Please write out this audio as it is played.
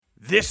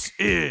This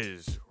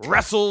is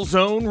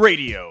WrestleZone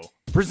Radio,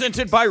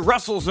 presented by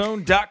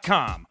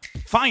WrestleZone.com.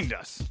 Find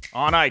us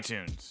on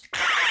iTunes.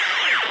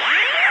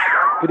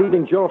 Good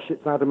evening, Josh.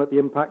 It's Adam at the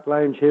Impact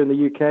Lounge here in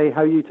the UK.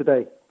 How are you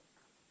today?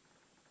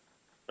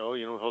 Oh,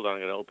 hold on. I'm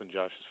going to open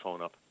Josh's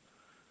phone up.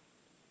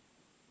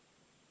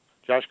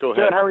 Josh, go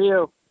ahead. Good, how are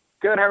you?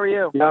 Good, how are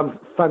you? Yeah, I'm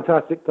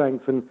fantastic,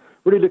 thanks, and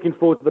really looking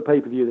forward to the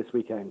pay-per-view this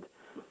weekend.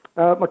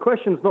 My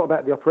question's not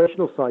about the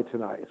operational side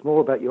tonight. It's more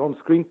about your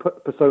on-screen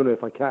persona,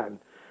 if I can.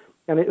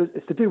 And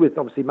it's to do with,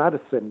 obviously,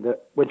 Madison,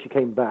 that when she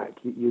came back,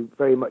 you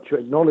very much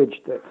acknowledged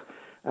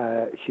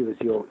that she was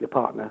your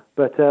partner.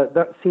 But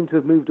that seemed to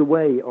have moved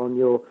away on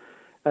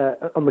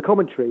on the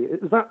commentary.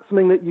 Is that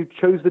something that you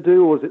chose to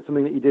do, or is it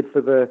something that you did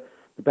for the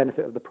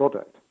benefit of the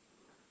product?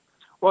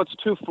 Well, it's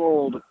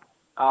twofold.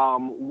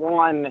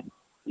 One,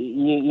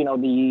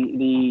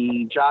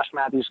 the Josh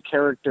Mathews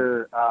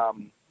character,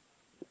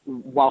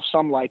 while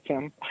some liked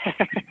him,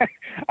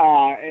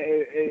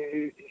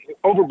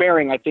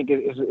 overbearing, I think,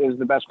 is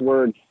the best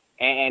word.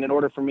 And in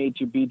order for me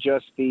to be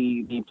just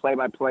the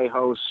play-by-play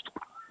host,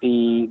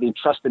 the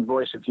trusted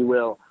voice, if you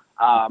will,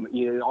 all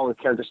the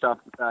character stuff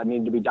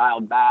needed to be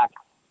dialed back.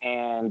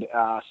 And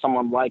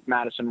someone like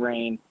Madison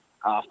Rayne,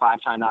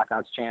 five-time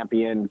Knockouts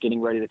champion,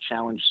 getting ready to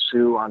challenge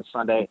Sue on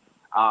Sunday,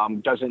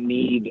 doesn't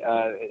need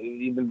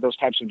even those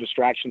types of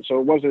distractions. So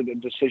it was a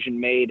decision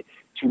made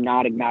to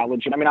not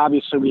acknowledge it. I mean,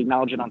 obviously we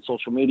acknowledge it on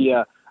social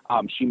media.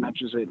 She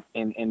mentions it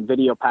in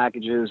video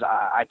packages.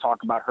 I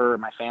talk about her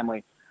and my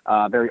family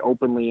very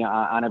openly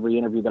on every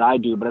interview that I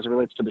do. But as it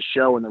relates to the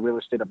show and the real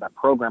estate of that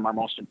program, our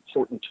most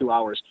important 2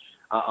 hours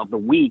of the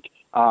week,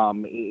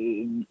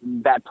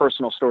 that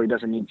personal story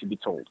doesn't need to be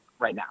told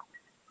right now.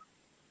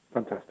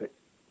 Fantastic.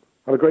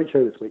 Have a great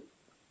show this week.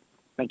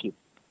 Thank you.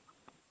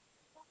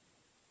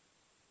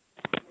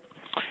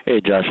 Hey,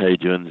 Josh, how you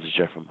doing? This is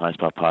Jeff from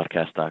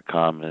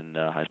HighSpotPodcast.com and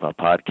HighSpot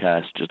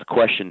Podcast. Just a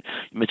question.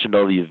 You mentioned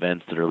all the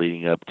events that are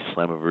leading up to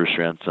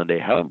Slammiversary on Sunday.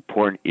 How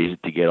important is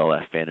it to get all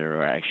that fan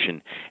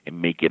interaction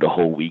and make it a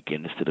whole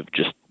weekend instead of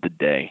just the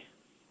day?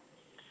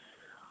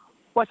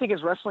 Well, I think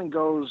as wrestling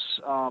goes,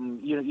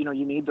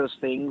 you need those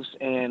things.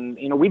 And,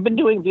 we've been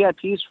doing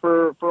VIPs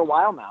for a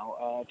while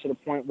now, to the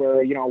point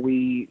where,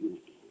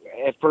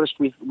 at first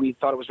we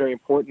thought it was very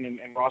important,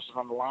 and Ross is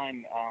on the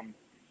line.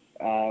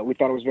 We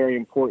thought it was very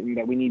important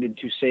that we needed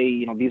to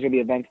say, these are the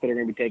events that are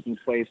going to be taking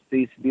place.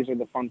 These are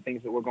the fun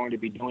things that we're going to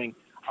be doing.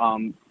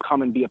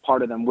 Come and be a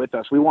part of them with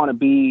us. We want to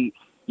be,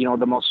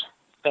 the most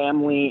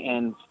family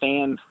and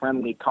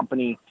fan-friendly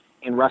company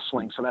in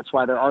wrestling. So that's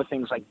why there are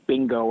things like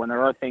bingo and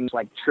there are things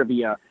like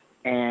trivia.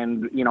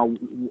 And,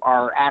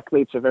 our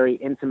athletes are very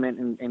intimate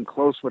and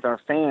close with our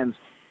fans.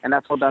 And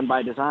that's all done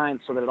by design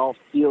so that it all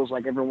feels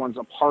like everyone's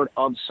a part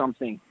of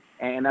something.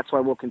 And that's why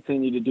we'll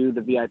continue to do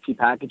the VIP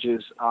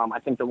packages. I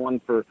think the one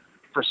for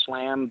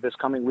Slam this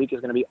coming week is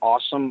going to be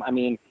awesome. I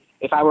mean,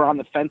 if I were on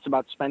the fence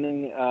about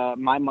spending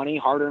my money,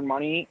 hard-earned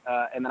money,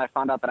 and then I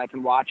found out that I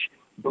can watch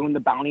Boone the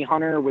Bounty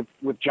Hunter with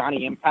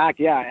Johnny Impact,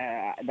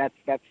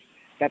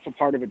 that's a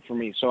part of it for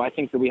me. So I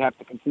think that we have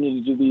to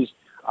continue to do these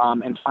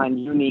and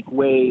find unique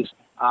ways.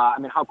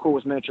 How cool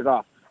was Miniature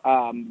Golf?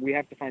 We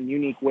have to find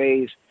unique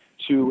ways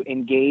to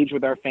engage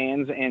with our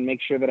fans and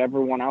make sure that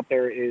everyone out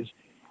there is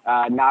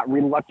not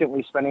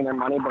reluctantly spending their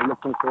money, but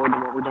looking forward to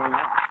what we're doing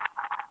now.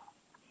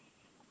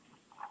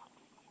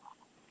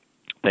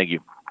 Thank you.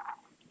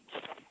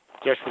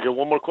 Josh, we got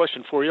one more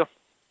question for you.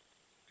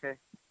 Okay.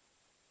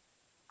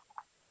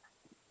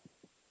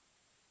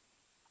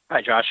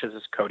 Hi, Josh. This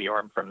is Cody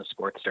Orm from the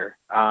Sportster.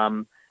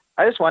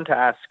 I just wanted to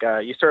ask,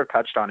 you sort of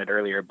touched on it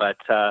earlier, but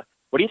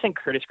what do you think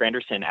Curtis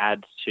Granderson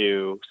adds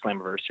to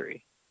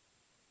Slammiversary?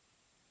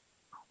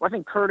 Well, I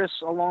think Curtis,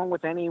 along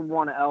with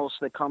anyone else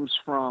that comes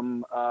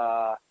from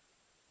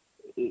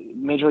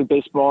Major League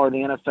Baseball or the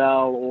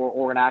NFL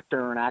or an actor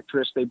or an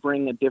actress, they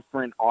bring a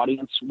different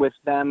audience with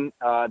them.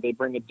 They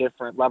bring a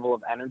different level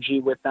of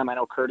energy with them. I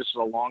know Curtis is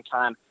a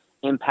longtime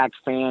Impact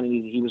fan.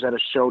 He was at a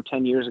show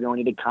 10 years ago and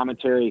he did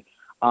commentary.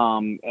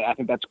 I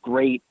think that's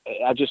great.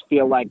 I just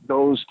feel like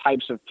those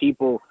types of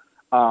people,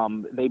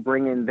 they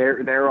bring in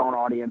their own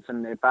audience.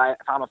 And if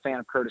I'm a fan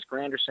of Curtis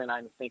Granderson,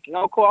 I'm thinking,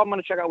 oh, cool, I'm going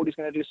to check out what he's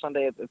going to do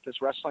Sunday at this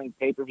wrestling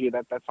pay-per-view.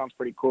 That sounds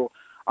pretty cool.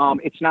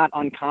 It's not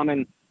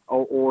uncommon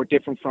or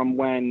different from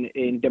when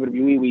in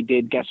WWE we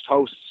did guest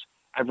hosts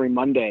every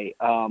Monday.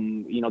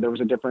 There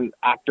was a different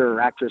actor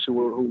or actress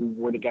who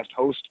were the guest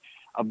host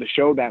of the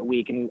show that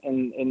week. And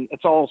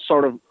it's all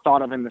sort of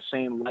thought of in the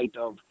same light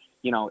of,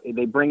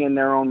 they bring in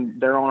their own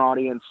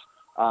audience.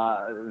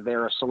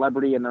 They're a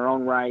celebrity in their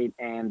own right,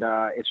 and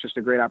it's just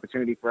a great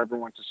opportunity for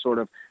everyone to sort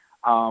of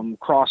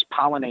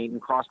cross-pollinate and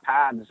cross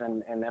paths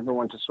and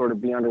everyone to sort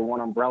of be under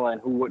one umbrella,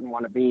 and who wouldn't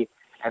want to be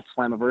at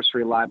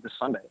Slammiversary Live this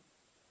Sunday.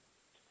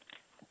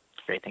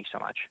 Great, thanks so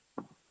much.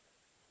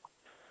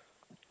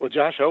 Well,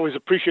 Josh, I always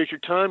appreciate your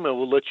time. I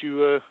will let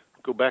you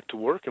go back to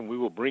work, and we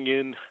will bring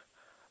in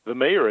the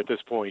mayor at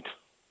this point.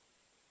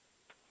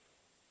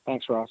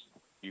 Thanks, Ross.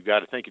 You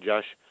got it. Thank you,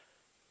 Josh.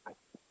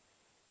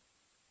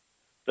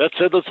 That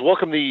said, let's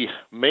welcome the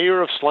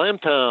mayor of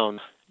Slamtown,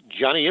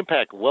 Johnny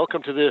Impact,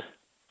 welcome to the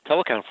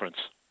teleconference.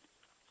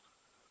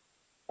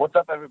 What's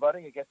up,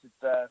 everybody? I guess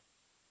it's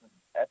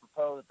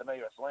apropos that the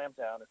mayor of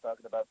Slamtown is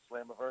talking about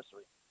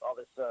Slammiversary. All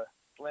this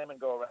slamming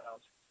go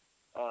around.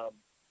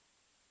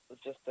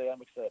 Let's just say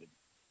I'm excited.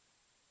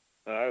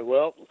 All right,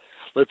 well,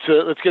 let's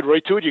get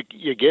right to it.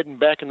 You're getting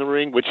back in the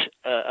ring, which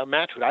a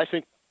match that I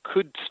think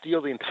could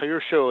steal the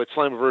entire show at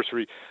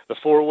Slammiversary. The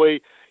four-way,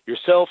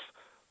 yourself,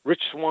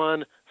 Rich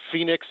Swann,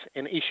 Phoenix,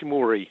 and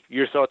Ishimori.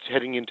 Your thoughts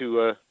heading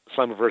into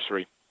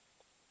Slammiversary?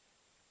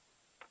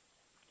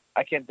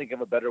 I can't think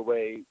of a better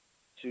way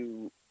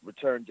to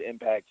return to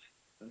Impact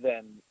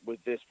than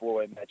with this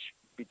four-way match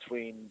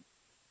between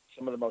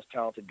some of the most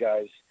talented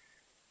guys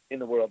in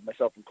the world,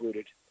 myself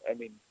included. I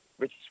mean,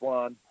 Rich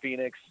Swann,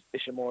 Phoenix,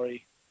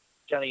 Ishimori,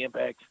 Johnny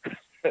Impact.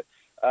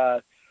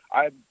 I'm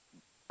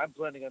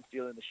planning on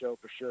stealing the show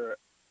for sure.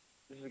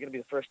 This is going to be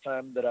the first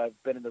time that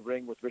I've been in the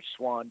ring with Rich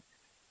Swann.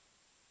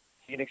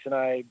 Phoenix and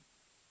I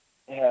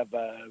have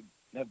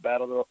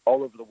battled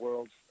all over the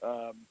world.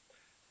 I've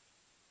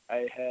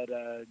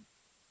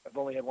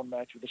only had one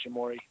match with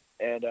Ishimori,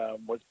 and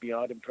was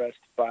beyond impressed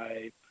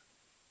by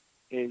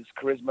his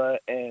charisma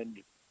and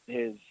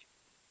his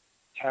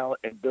talent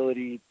and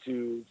ability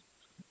to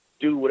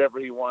do whatever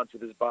he wants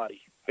with his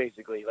body.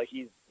 Basically, like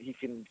he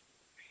can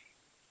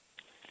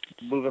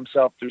move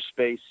himself through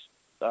space,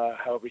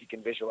 however he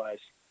can visualize.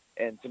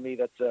 And to me,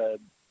 that's a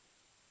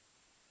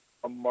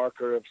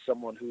marker of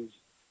someone who's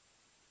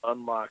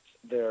unlocked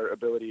their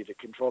ability to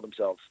control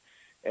themselves.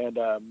 And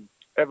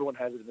everyone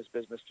has it in this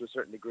business to a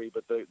certain degree,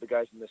 but the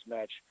guys in this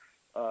match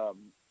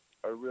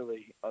are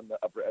really on the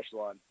upper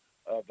echelon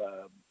of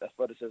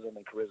athleticism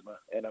and charisma.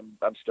 And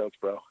I'm stoked,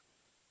 bro.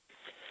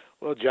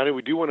 Well, Johnny,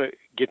 we do want to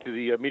get to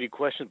the media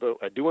questions, but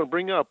I do want to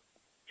bring up,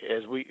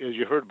 as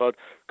you heard about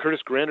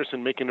Curtis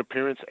Granderson making an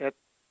appearance at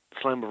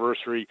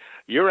Slammiversary,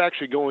 you're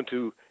actually going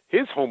to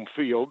his home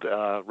field,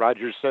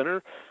 Rogers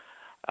Center,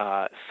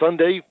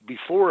 Sunday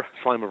before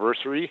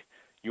Slammiversary.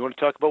 You want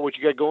to talk about what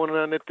you got going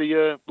on at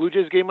the Blue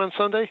Jays game on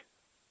Sunday?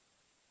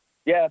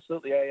 Yeah,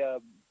 absolutely. I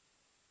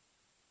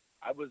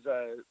was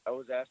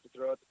asked to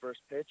throw out the first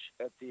pitch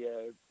at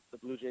the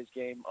Blue Jays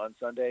game on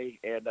Sunday,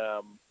 and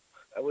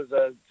I was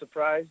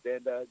surprised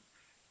and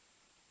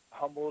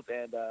humbled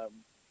and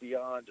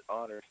beyond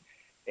honored,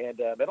 and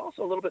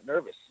also a little bit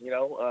nervous. You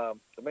know,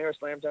 the mayor of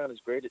Slamtown is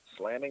great at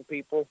slamming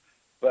people,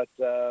 but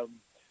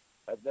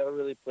I've never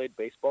really played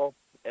baseball,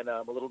 and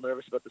I'm a little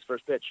nervous about this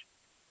first pitch.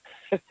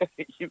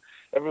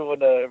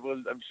 Everyone,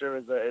 I'm sure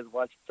has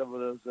watched some of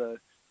those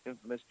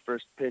infamous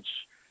first pitch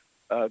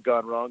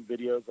gone wrong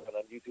videos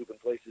on YouTube and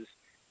places,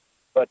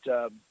 but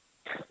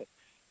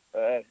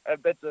I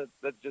bet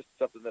that's just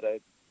something that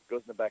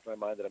goes in the back of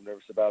my mind that I'm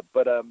nervous about.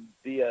 But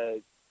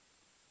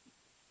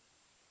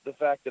the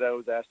fact that I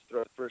was asked to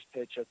throw the first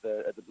pitch at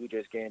the Blue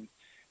Jays game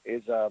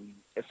is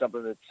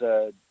something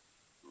that's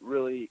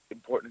really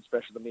important and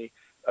special to me.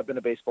 I've been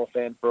a baseball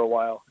fan for a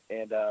while,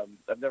 and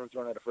I've never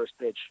thrown out a first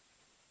pitch,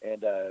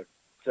 and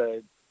it's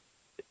a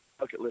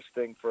bucket list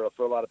thing for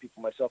a lot of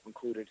people, myself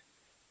included,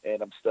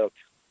 and I'm stoked.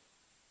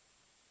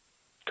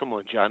 Come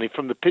on, Johnny.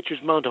 From the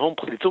pitcher's mound to home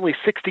plate, it's only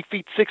 60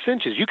 feet 6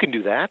 inches. You can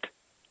do that.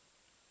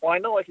 Well, I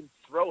know I can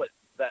throw it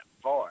that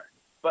far,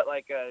 but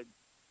like, you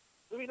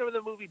remember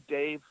the movie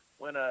Dave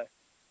when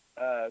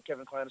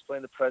Kevin Kline was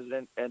playing the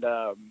president, and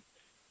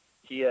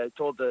he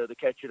told the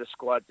catcher to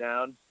squat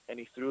down, and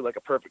he threw like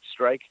a perfect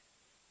strike.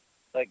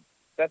 Like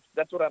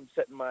that's what I'm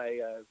setting my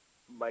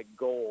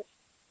goal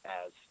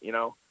as. You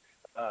know,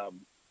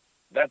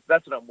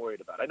 that's what I'm worried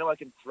about. I know I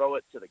can throw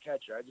it to the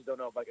catcher. I just don't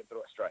know if I can throw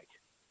a strike.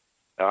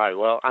 All right.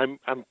 Well, I'm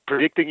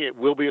predicting it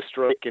will be a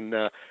strike, and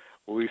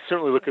we're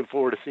certainly looking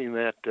forward to seeing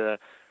that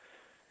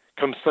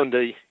come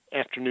Sunday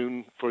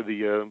afternoon for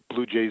the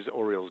Blue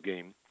Jays-Orioles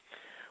game.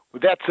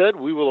 With that said,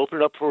 we will open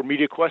it up for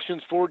media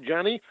questions for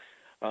Johnny.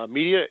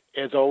 Media,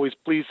 as always,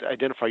 please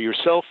identify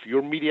yourself,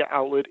 your media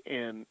outlet,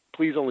 and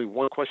please only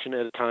one question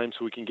at a time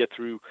so we can get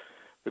through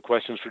the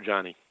questions for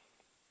Johnny.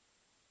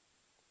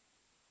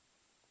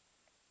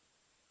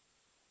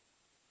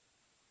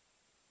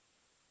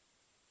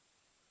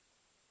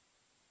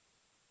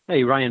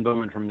 Hey, Ryan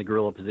Bowman from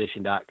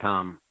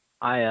thegorillaposition.com.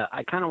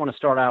 I kind of want to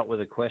start out with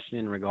a question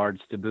in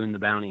regards to Boone the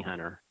Bounty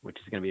Hunter, which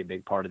is going to be a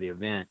big part of the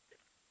event.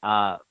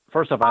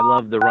 First off, I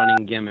love the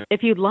running gimmick.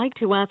 If you'd like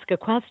to ask a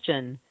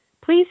question,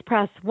 please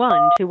press 1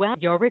 to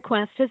ask. Your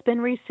request has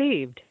been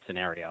received.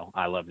 Scenario.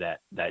 I love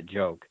that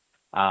joke.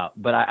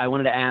 But I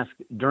wanted to ask,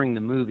 during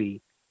the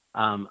movie,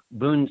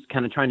 Boone's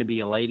kind of trying to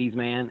be a ladies'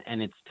 man,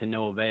 and it's to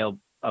no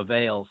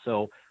avail.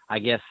 So I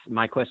guess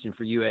my question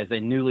for you as a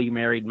newly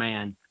married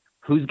man,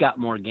 who's got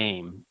more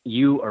game,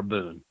 you or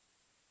Boone?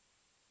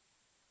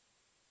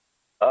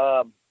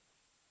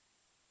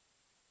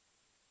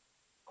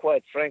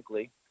 Quite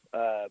frankly,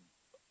 I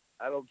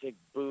don't think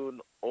Boone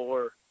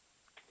or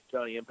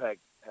Johnny Impact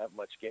have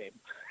much game.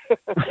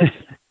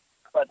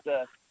 But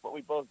what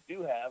we both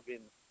do have in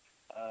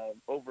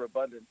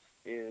overabundance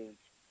is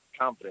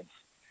confidence.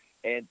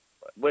 And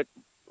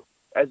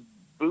as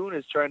Boone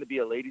is trying to be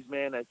a ladies'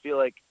 man, I feel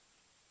like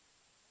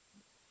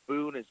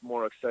Boone is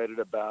more excited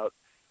about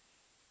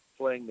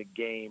playing the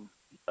game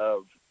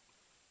of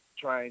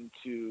trying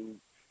to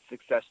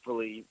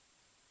successfully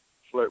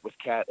flirt with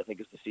Kat, I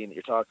think is the scene that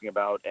you're talking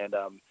about, and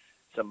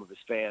some of his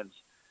fans,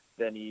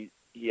 than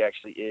he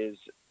actually is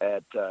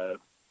at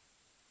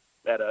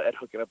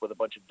hooking up with a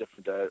bunch of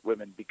different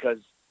women. Because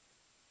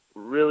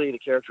really the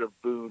character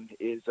of Boone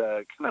is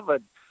kind of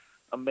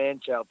a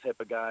man-child type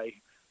of guy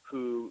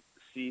who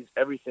sees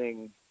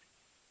everything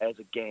as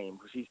a game,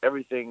 who sees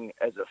everything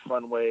as a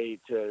fun way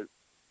to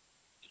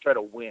try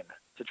to win,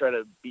 to try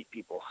to beat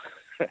people.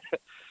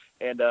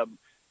 And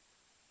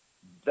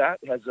that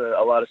has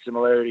a lot of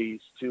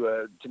similarities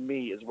to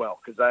me as well,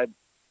 because I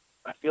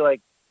feel like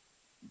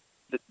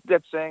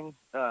that saying,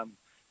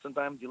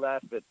 sometimes you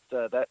laugh at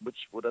that which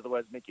would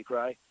otherwise make you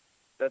cry.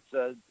 That's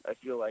I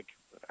feel like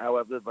how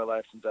I've lived my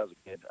life since I was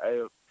a kid.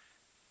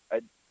 I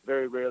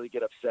very rarely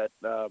get upset.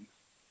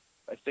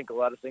 I think a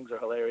lot of things are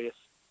hilarious.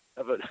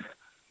 I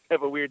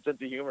have a weird sense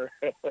of humor,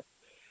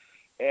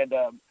 and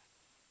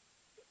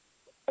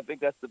I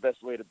think that's the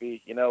best way to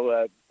be.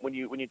 When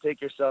you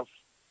take yourself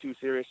too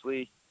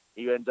seriously,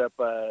 you end up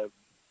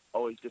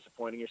always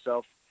disappointing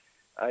yourself.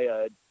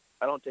 I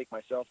don't take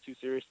myself too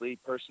seriously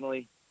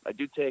personally. I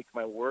do take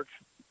my work,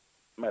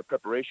 my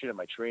preparation, and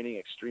my training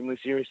extremely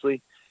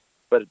seriously.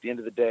 But at the end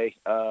of the day,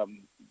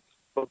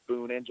 both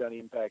Boone and Johnny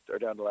Impact are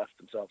down to laugh at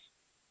themselves.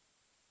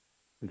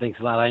 Thanks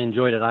a lot. I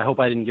enjoyed it. I hope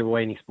I didn't give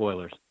away any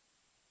spoilers.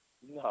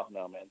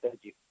 No, man. Thank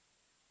you.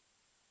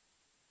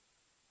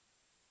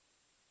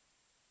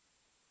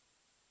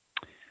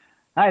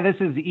 Hi, this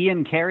is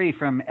Ian Carey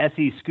from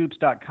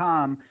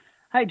SEScoops.com.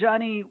 Hi,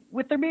 Johnny.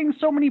 With there being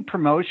so many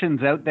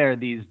promotions out there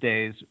these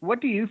days,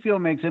 what do you feel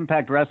makes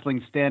Impact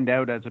Wrestling stand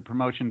out as a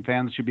promotion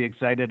fans should be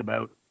excited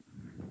about?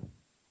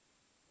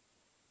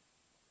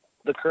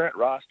 The current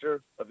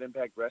roster of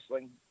Impact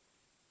Wrestling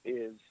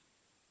is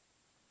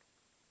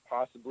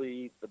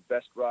possibly the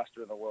best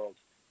roster in the world.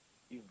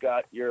 You've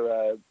got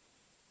your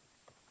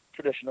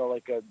traditional,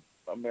 like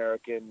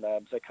American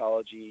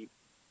psychology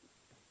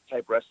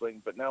type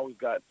wrestling, but now we've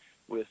got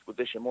with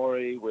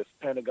Ishimori, with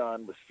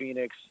Pentagon, with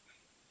Phoenix,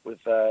 with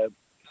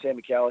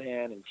Sami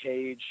Callihan and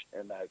Cage,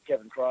 and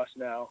Kevin Cross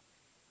now,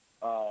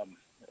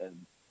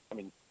 and I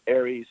mean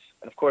Aries,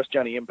 and of course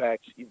Johnny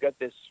Impact. You've got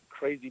this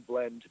crazy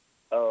blend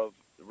of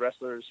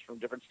wrestlers from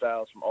different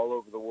styles from all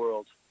over the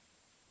world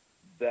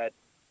that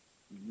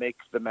make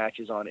the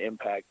matches on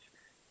Impact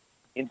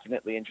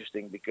infinitely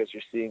interesting, because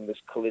you're seeing this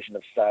collision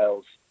of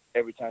styles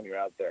every time you're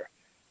out there.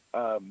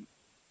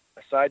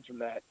 Aside from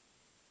that,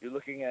 you're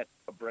looking at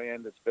a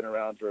brand that's been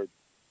around for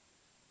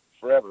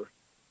forever,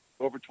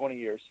 over 20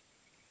 years,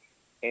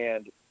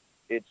 and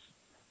it's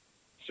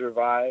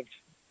survived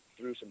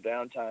through some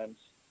downtimes,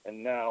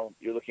 and now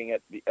you're looking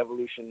at the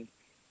evolution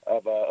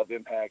of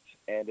Impact,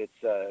 and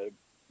it's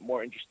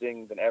more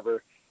interesting than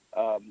ever.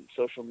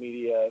 Social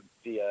media,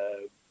 the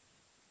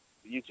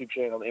YouTube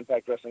channel, the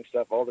Impact Wrestling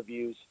stuff, all the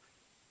views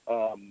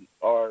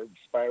are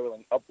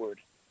spiraling upward,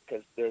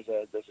 because there's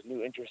a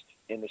new interest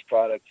in this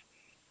product,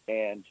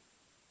 and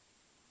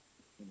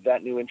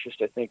that new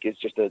interest, I think, is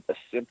just a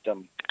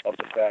symptom of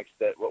the fact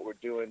that what we're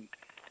doing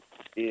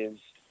is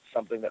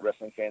something that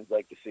wrestling fans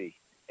like to see.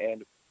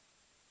 And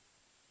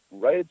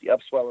right at the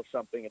upswell of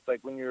something, it's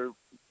like when you're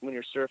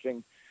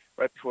surfing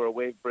right before a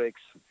wave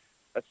breaks,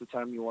 that's the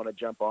time you want to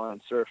jump on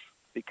and surf,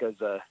 because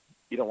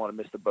you don't want to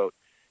miss the boat.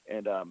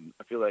 And I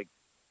feel like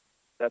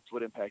that's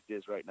what Impact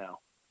is right now.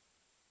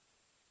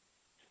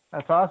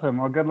 That's awesome.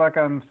 Well, good luck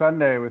on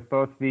Sunday with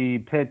both the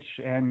pitch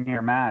and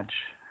your match.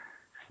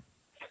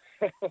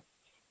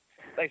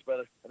 Thanks,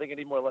 brother. I think I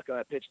need more luck on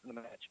that pitch than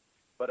the match,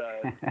 but I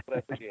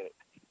appreciate it.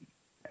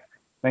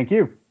 Thank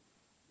you.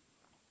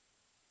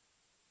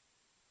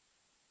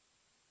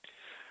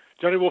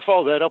 Johnny, we'll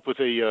follow that up with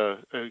a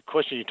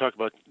question. You talked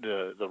about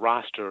the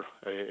roster,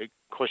 a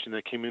question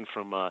that came in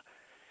from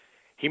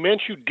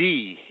Himanshu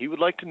D. He would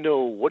like to know,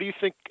 what do you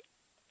think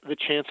the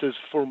chances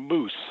for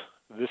Moose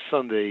this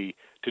Sunday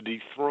to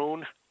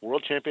dethrone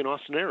world champion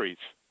Austin Aries?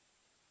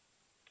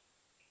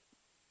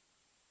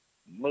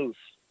 Moose,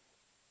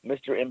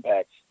 Mr.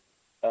 Impact.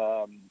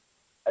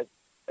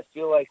 I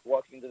feel like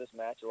walking into this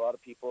match, a lot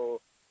of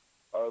people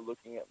are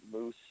looking at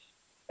Moose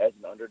as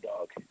an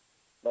underdog,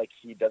 like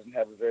he doesn't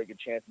have a very good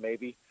chance,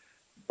 maybe.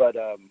 But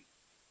I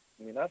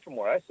mean, not from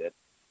where I sit.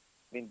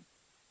 I mean,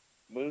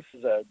 Moose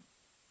is a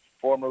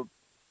former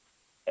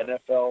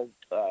NFL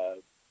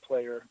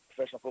player,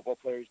 professional football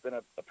player. He's been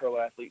a pro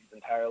athlete his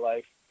entire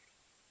life.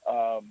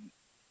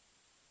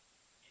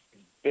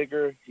 He's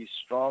bigger. He's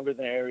stronger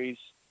than Aries.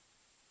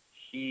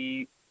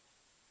 He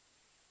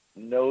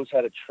knows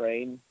how to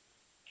train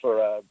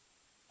for,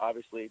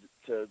 obviously,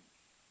 to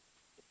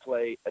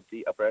play at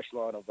the upper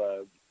echelon of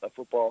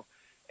football.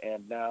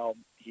 And now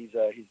he's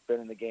been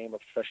in the game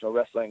of professional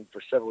wrestling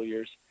for several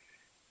years.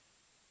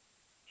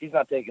 He's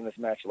not taking this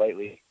match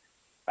lightly.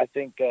 I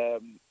think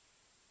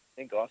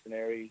Austin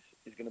Aries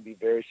is going to be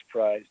very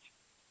surprised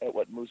at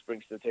what Moose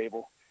brings to the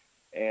table.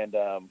 And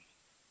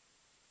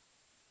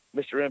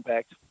Mr.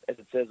 Impact, as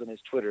it says on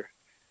his Twitter,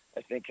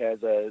 I think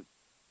has a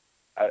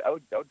I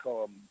would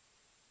call him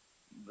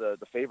the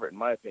favorite, in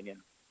my opinion,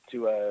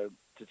 to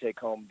take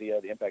home the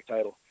Impact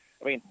title.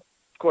 I mean,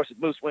 of course, if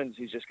Moose wins,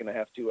 he's just going to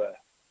have to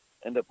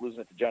end up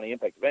losing it to Johnny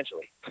Impact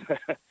eventually.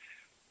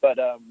 But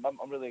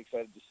I'm really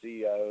excited to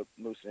see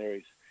Moose and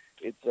Aries.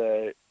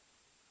 It's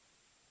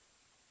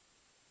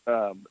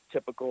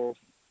typical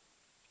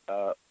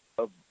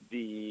of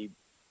the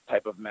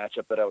type of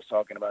matchup that I was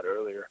talking about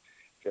earlier,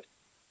 just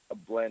a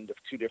blend of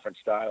two different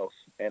styles.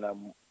 And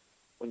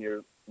when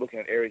you're looking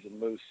at Aries and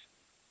Moose,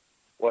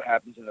 what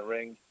happens in the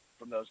ring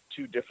from those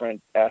two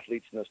different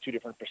athletes and those two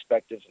different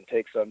perspectives and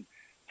takes on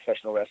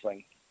professional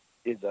wrestling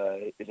is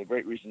a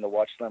great reason to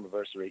watch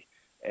Slammiversary,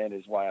 and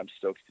is why I'm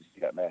stoked to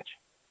see that match.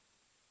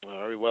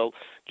 All right, well,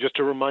 just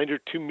a reminder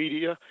to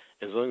media,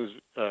 as long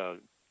as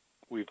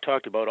we've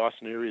talked about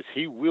Austin Aries,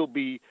 he will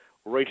be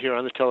right here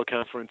on the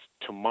teleconference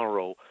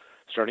tomorrow,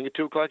 starting at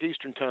 2 o'clock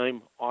Eastern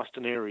Time.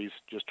 Austin Aries,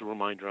 just a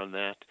reminder on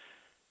that.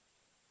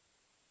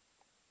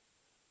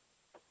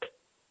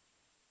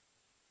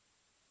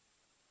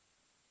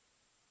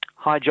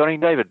 Hi, Johnny.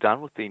 David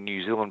Dunn with the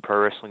New Zealand Pro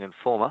Wrestling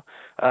Informer.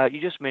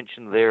 You just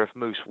mentioned there if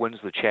Moose wins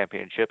the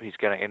championship, he's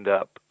going to end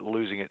up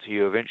losing it to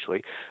you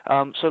eventually.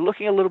 So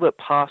looking a little bit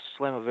past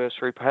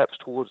Slammiversary, perhaps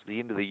towards the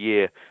end of the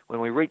year, when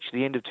we reach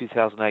the end of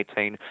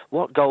 2018,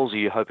 what goals are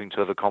you hoping to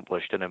have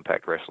accomplished in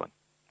Impact Wrestling?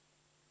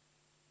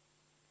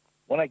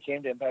 When I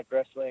came to Impact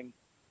Wrestling,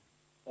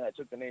 and I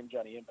took the name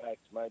Johnny Impact,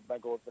 my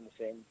goal has been the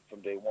same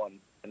from day one,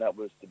 and that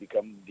was to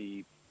become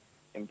the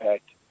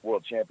Impact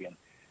World Champion.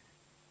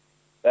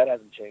 That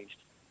hasn't changed.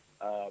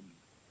 I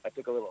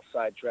took a little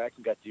sidetrack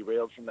and got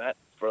derailed from that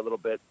for a little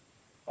bit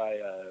by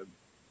a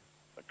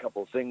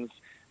couple of things,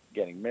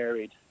 getting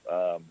married,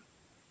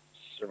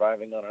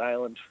 surviving on an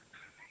island,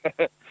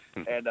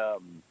 and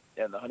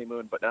the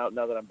honeymoon. But now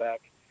that I'm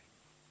back,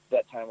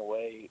 that time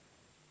away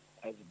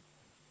has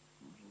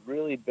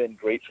really been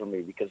great for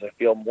me because I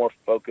feel more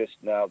focused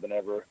now than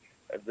ever.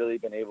 I've really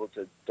been able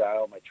to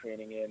dial my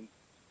training in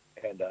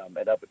and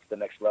up it to the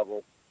next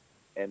level,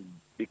 and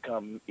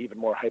become even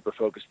more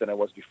hyper-focused than I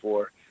was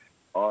before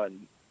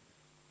on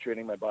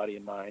training my body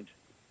and mind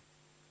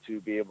to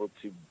be able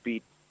to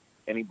beat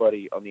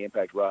anybody on the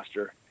Impact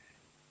roster,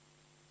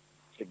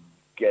 to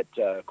get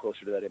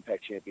closer to that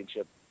Impact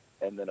Championship,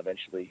 and then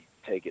eventually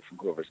take it from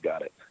whoever's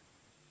got it.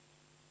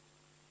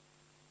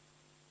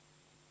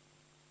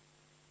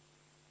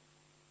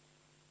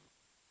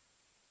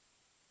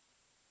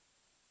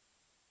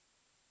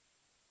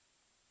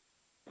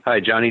 Hi,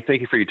 Johnny.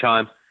 Thank you for your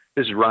time.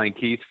 This is Ryan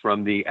Keith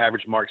from the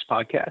Average Marks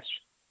podcast,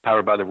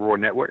 powered by the Roar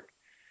Network.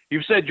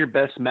 You've said your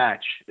best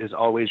match is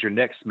always your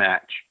next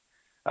match.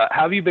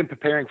 How have you been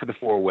preparing for the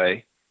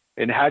four-way,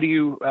 and how do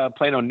you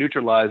plan on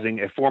neutralizing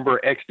a former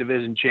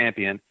X-Division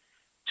champion,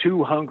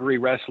 two hungry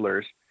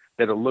wrestlers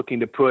that are looking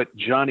to put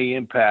Johnny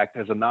Impact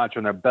as a notch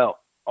on their belt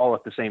all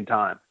at the same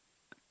time?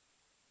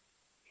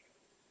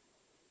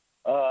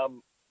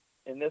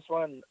 In this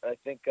one, I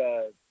think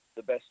the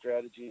best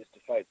strategy is to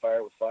fight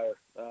fire with fire.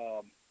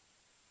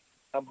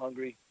 I'm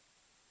hungry.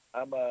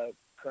 I'm a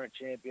current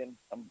champion.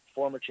 I'm a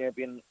former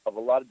champion of a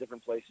lot of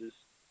different places.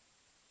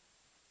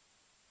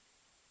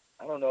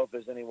 I don't know if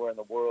there's anywhere in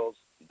the world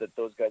that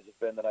those guys have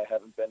been that I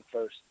haven't been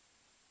first.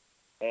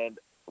 And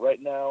right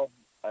now,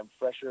 I'm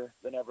fresher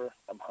than ever.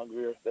 I'm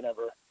hungrier than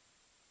ever.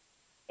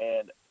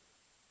 And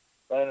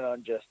planning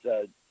on just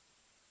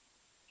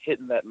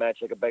hitting that match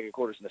like a bag of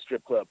quarters in a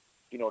strip club.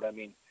 You know what I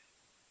mean?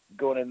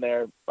 Going in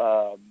there,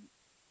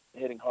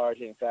 hitting hard,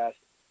 hitting fast,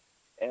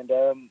 and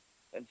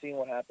seeing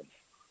what happens.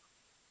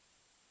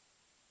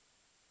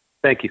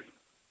 Thank you.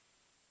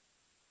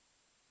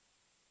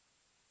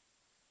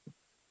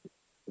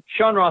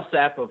 Sean Ross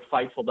Sapp of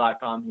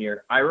Fightful.com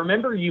here. I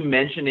remember you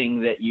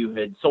mentioning that you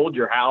had sold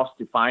your house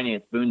to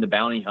finance Boone the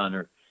Bounty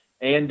Hunter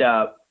and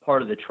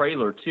part of the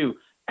trailer too.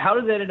 How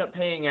did that end up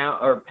paying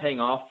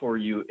off for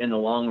you in the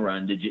long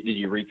run? Did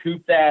you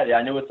recoup that?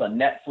 I know it's on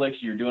Netflix.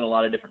 You're doing a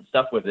lot of different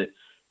stuff with it,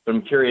 but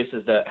I'm curious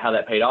as to how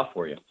that paid off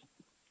for you.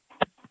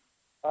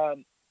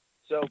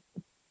 So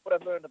what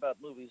I've learned about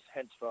movies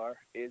henceforth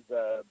is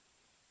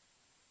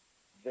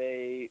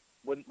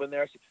when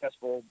they're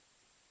successful,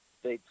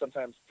 they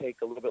sometimes take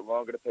a little bit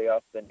longer to pay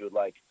off than you would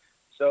like.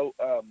 So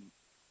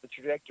the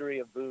trajectory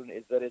of Boone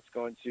is that it's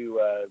going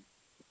to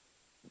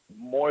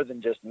more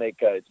than just make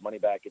its money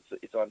back.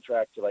 It's on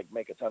track to like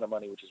make a ton of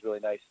money, which is really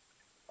nice.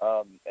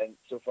 And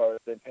so far,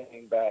 it's been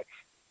paying back.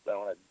 I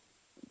don't want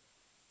to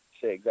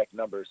say exact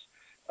numbers.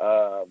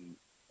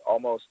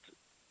 Almost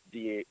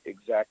the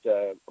exact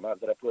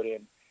amount that I put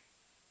in,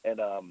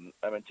 and I'm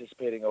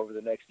anticipating over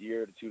the next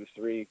year to 2 to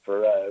 3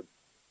 for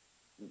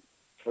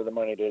the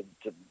money to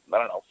I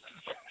don't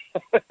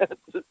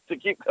know to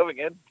keep coming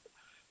in.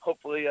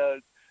 Hopefully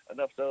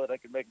enough so that I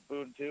can make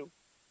Boone too.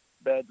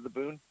 Bad to the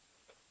Boone.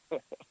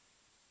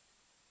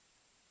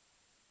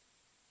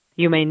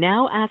 You may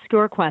now ask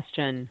your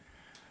question.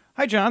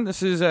 Hi, John.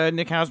 This is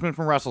Nick Hausman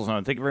from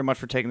WrestleZone. Thank you very much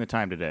for taking the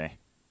time today.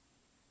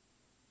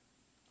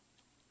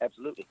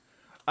 Absolutely.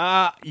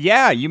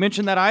 Yeah, you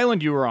mentioned that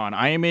island you were on.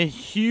 I am a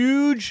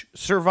huge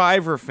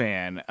Survivor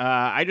fan.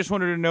 I just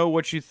wanted to know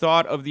what you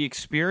thought of the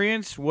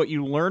experience, what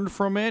you learned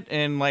from it,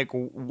 and like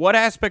what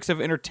aspects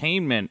of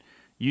entertainment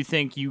you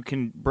think you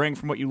can bring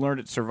from what you learned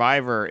at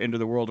Survivor into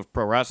the world of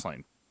pro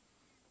wrestling.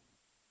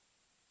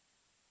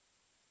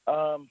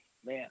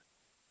 Man,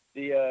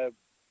 the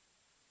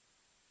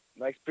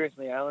my experience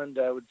on the island,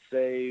 I would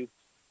say,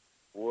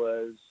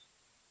 was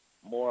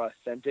more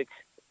authentic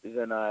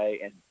than I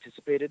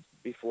anticipated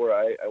before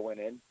I went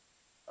in.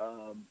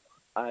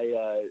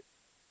 I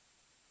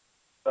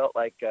felt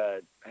like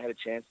I had a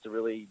chance to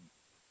really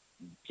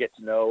get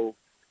to know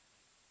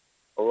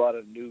a lot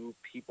of new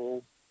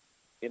people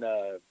in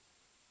a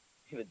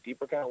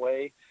deeper kind of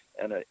way,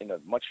 and in a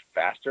much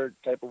faster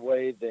type of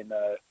way than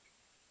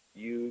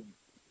you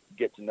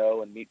get to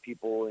know and meet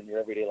people in your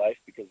everyday life,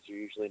 because you're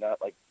usually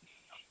not like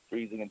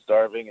freezing and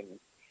starving and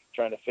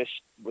trying to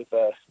fish with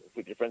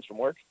your friends from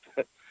work.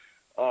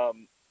 I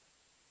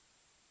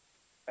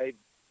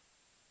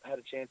had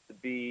a chance to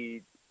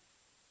be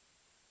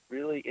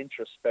really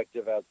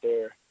introspective out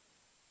there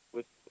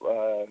with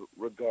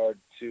regard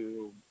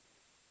to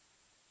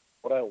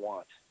what I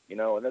want,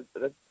 and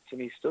that to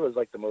me still is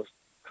like the most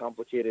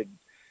complicated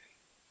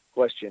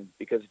question,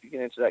 because if you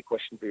can answer that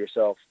question for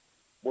yourself,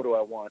 what do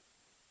I want?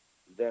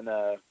 Then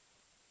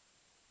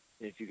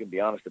if you can be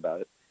honest about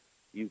it,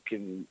 you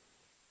can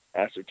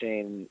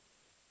ascertain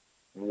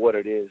what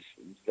it is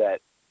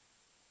that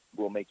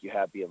will make you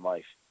happy in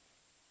life.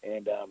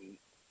 And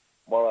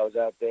while I was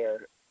out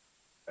there,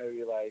 I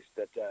realized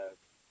that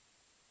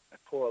I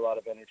pour a lot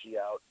of energy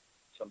out,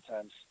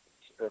 sometimes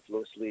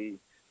superfluously,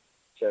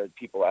 to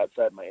people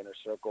outside my inner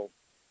circle,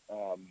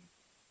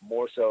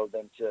 more so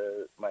than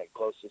to my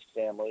closest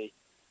family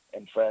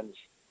and friends.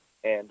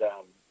 And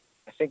I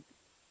think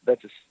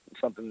that's just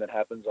something that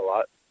happens a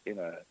lot in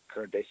a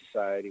current day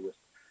society with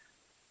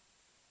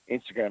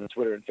Instagram and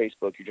Twitter and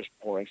Facebook. You're just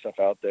pouring stuff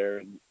out there.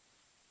 And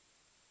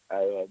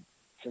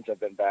since I've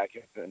been back,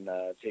 I've been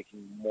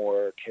taking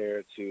more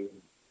care to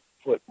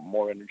put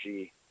more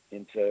energy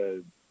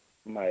into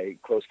my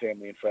close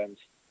family and friends.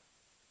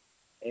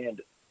 And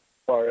as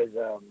far as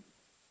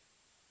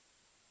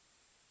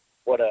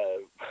what I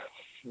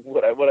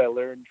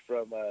learned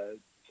from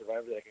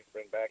Survivor that I can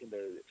bring back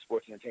into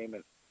sports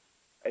entertainment,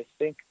 I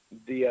think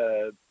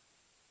the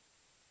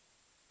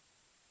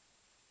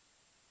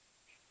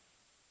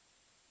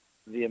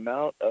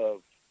amount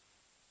of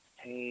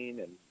pain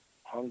and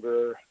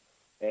hunger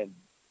and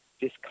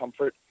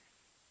discomfort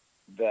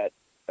that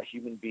a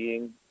human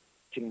being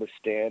can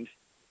withstand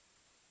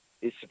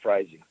is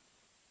surprising.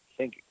 I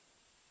think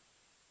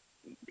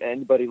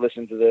anybody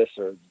listening to this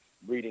or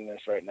reading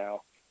this right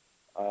now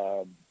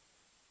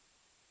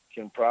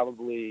can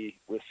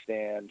probably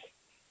withstand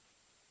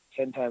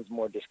 10 times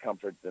more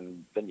discomfort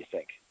than you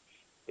think.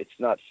 It's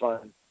not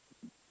fun,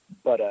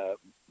 but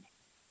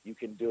you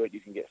can do it.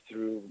 You can get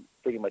through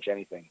pretty much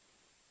anything.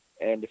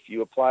 And if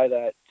you apply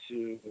that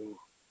to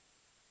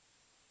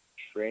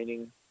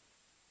training,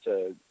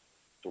 to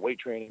weight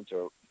training,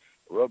 to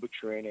aerobic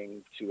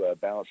training, to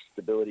balance,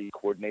 stability,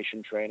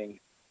 coordination training,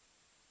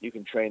 you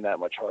can train that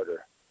much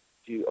harder.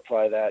 If you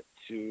apply that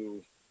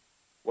to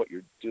what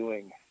you're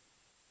doing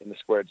in the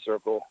squared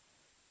circle,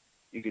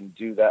 you can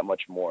do that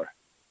much more.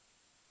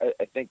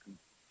 I think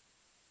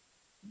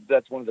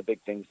that's one of the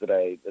big things that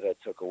I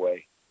took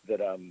away,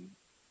 that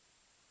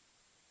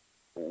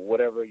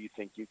whatever you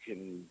think you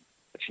can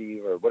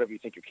achieve or whatever you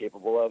think you're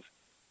capable of,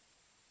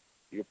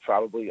 you're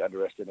probably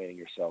underestimating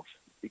yourself,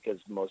 because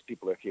most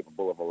people are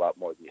capable of a lot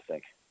more than you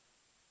think.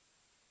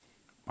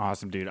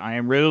 Awesome, dude. I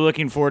am really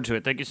looking forward to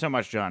it. Thank you so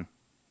much, John.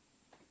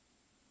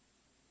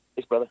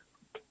 Thanks, brother.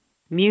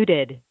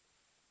 Muted.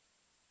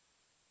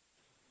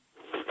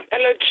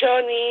 Hello,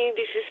 Johnny.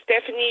 This is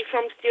Stephanie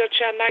from Steel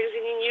Chair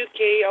Magazine in UK.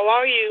 How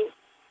are you?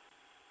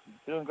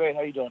 Doing great.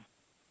 How are you doing?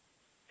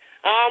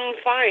 I'm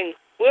fine.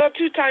 We're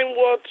two-time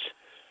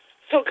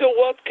Soccer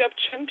World Cup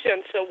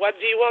champions, so what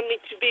do you want me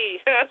to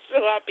be? I'm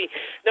so happy.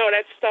 No,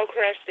 let's talk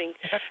wrestling.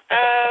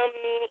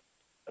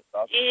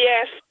 Awesome.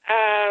 Yes.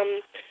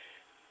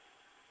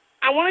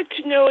 I wanted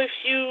to know if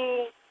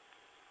you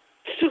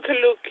took a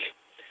look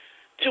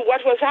to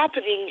what was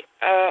happening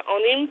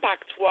on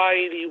Impact while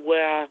you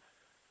were.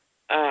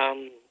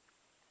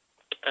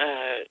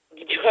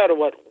 Did you heard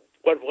what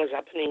was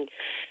happening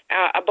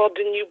about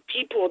the new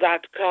people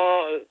that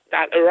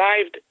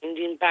arrived in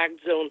the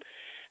Impact Zone,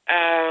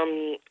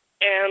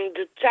 and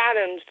the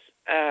talents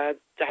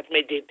that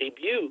made their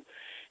debut?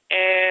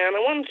 And I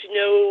wanted to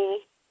know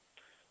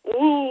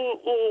who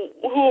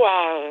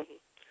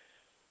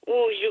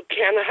you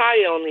can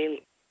hire on in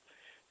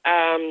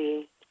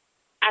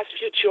as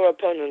future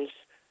opponents.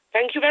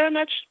 Thank you very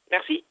much.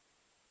 Merci.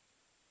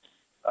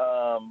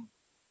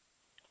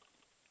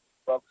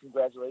 Well,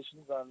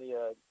 congratulations on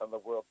the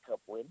World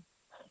Cup win.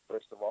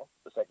 First of all,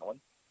 the second one.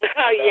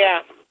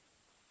 Yeah.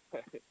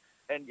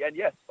 And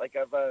yes, like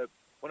I've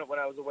when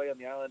I was away on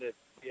the island,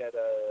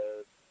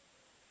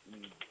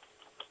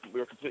 we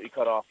were completely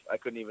cut off. I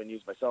couldn't even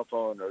use my cell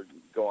phone or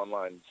go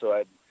online.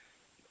 So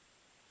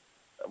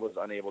was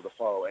unable to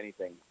follow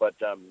anything. But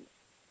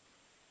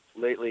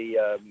lately,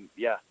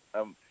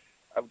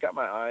 I've got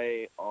my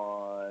eye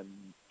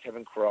on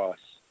Kevin Cross.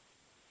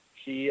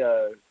 He,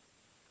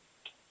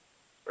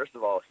 first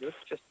of all,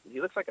 he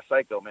looks like a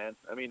psycho, man.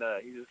 I mean,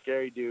 he's a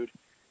scary dude.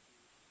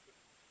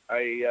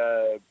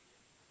 I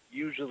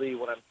usually,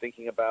 when I'm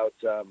thinking about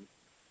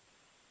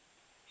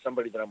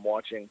somebody that I'm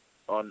watching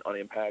on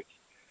Impact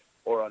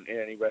or in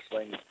any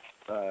wrestling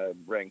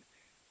ring,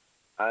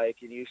 I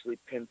can usually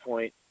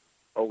pinpoint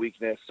a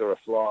weakness or a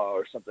flaw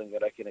or something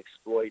that I can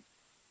exploit.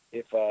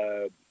 If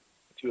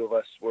two of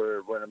us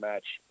were in a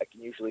match, I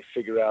can usually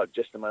figure out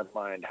just in my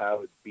mind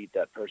how to beat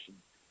that person.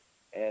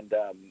 And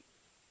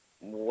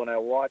when I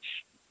watch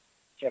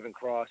Kevin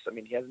Cross, I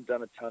mean, he hasn't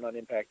done a ton on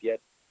Impact yet,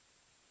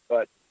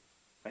 but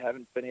I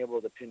haven't been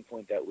able to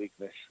pinpoint that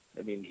weakness.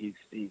 I mean,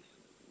 he's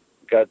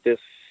got this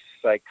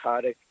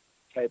psychotic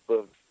type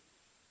of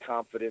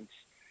confidence.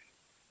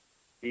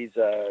 He's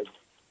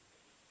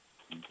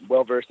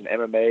well versed in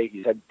MMA.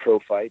 He's had pro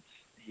fights.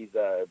 He's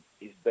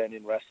been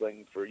in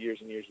wrestling for years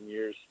and years and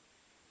years,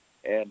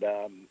 and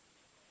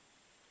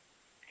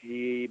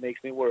he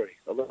makes me worry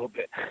a little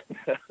bit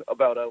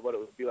about what it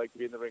would be like to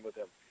be in the ring with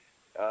him.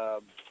 I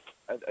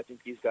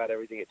think he's got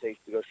everything it takes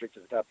to go straight to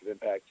the top of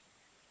Impact,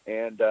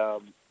 and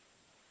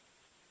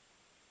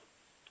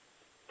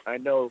I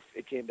know if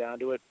it came down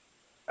to it,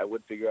 I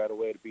would figure out a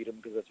way to beat him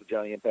because that's what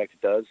Johnny Impact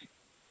does.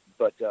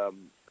 But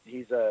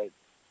he's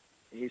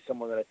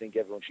someone that I think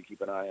everyone should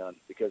keep an eye on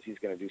because he's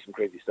going to do some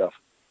crazy stuff.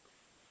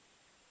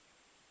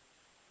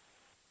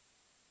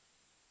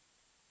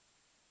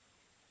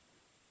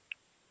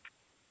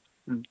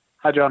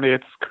 Hi, Johnny.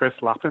 It's Chris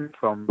Lappin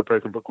from the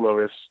Broken Book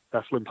Glorious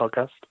Wrestling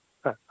Podcast.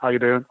 How you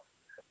doing?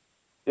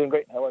 Doing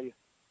great. How are you?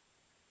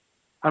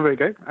 I'm very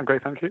good. I'm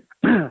great, thank you.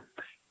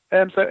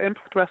 So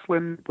Impact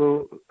Wrestling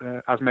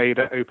has made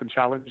an open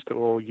challenge to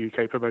all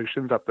UK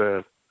promotions at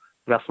the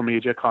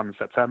WrestleMedia Con in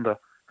September.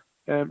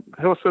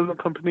 Who are some of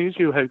the companies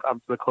you hope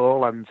answer the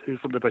call, and who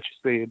from the British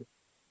scene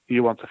do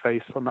you want to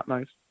face on that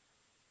night?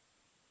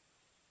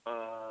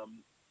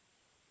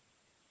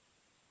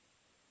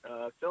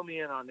 Fill me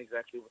in on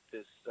exactly what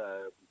this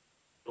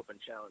open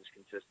challenge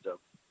consists of.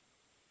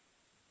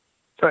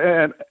 So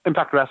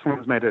Impact Wrestling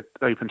has made an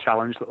open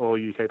challenge that all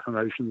UK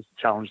promotions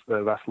challenge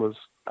the wrestlers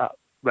at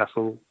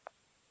Wrestling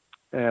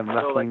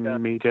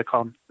Media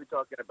Con. Are we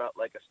talking about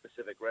like a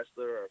specific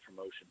wrestler or a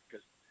promotion?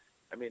 Because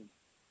I mean,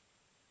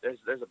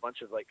 there's a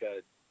bunch of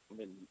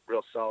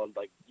real solid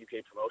like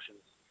UK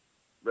promotions.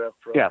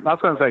 Yeah,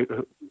 that's what I'm saying.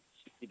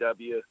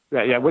 CW.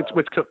 Yeah.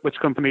 Which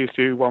companies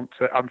do you want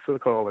to answer the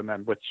call, and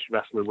then which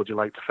wrestler would you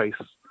like to face?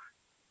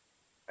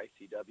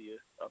 ICW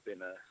up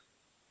in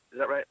is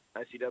that right?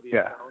 ICW.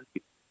 Yeah.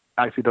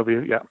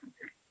 ICW. Yeah.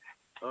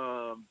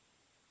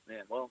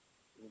 Man, well,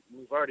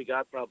 we've already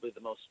got probably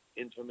the most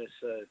infamous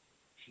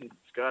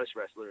Scottish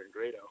wrestler in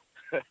Grado.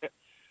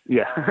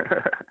 Yeah.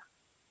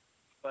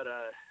 But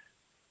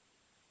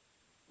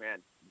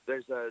man,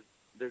 there's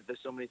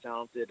so many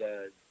talented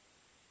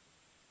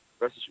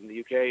wrestlers from the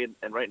UK,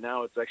 and right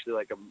now it's actually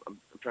like I'm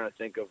trying to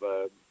think of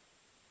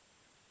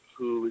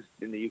who is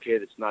in the UK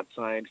that's not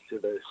signed to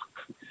the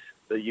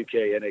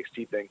UK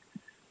NXT thing.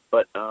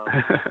 But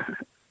I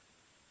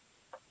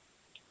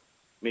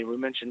mean, we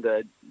mentioned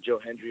Joe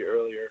Hendry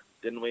earlier,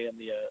 didn't we, on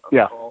the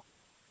call?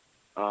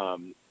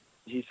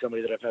 He's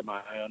somebody that I've had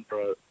my eye on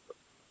for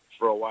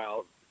a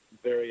while.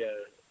 Very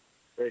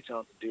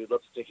talented dude.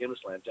 Love to take him to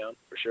Slamtown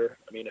for sure.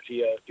 I mean, if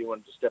he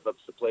wanted to step up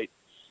to the plate,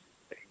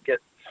 I could get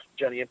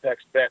Johnny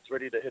Impact's bats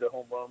ready to hit a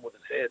home run with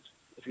his head,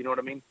 if you know what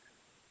I mean.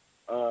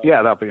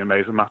 Yeah, that'd be an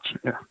amazing match.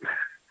 Yeah.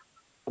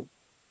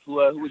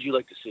 Who would you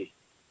like to see?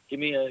 Give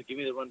me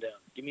the rundown.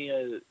 Give me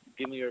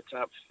your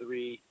top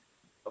 3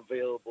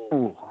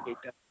 available.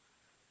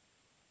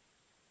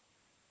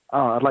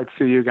 I'd like to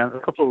see you against a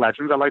couple of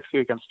legends. I'd like to see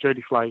you against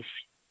Jody Fleisch.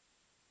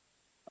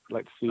 I'd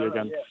like to see you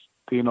against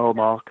Dean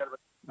Allmark.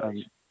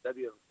 That'd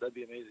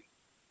be amazing.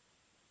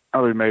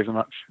 That would be an amazing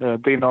match.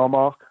 Dean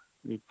Allmark.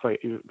 He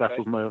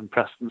wrestles more in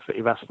Preston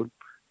City Wrestling.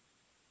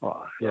 Who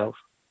else?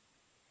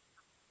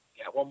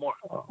 Yeah, one more.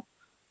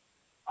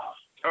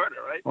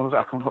 Carter, right? What was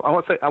that? I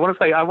want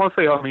to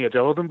say Armia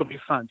Jordan, but he's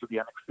signed to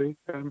the NXT.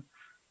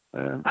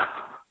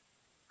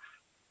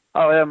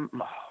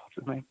 What's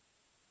his name?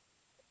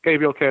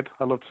 Gabriel Kidd.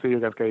 I'd love to see you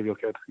against Gabriel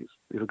Kidd.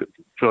 He's a good,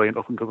 brilliant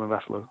up and coming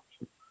wrestler.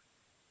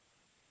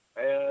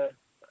 I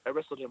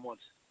wrestled him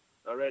once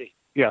already.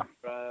 Yeah.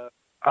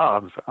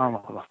 I'll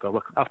have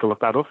to look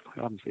that up.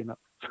 I haven't seen that.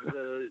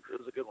 It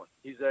was a good one.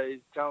 He's a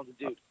talented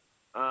dude.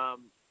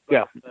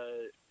 Yeah.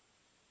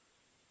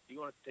 You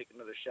want to take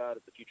another shot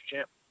at the future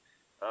champ?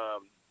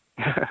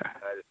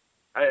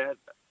 I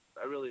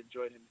really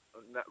enjoyed him.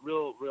 That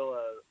real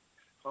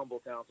humble,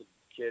 talented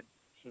kid.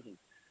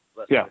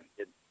 Yeah.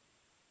 Kid.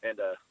 And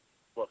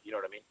well, you know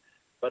what I mean.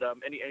 But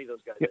any of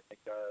those guys, I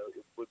think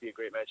it would be a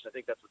great match. And I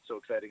think that's what's so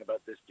exciting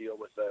about this deal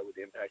with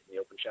the Impact and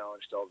the Open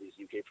Challenge to all these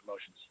UK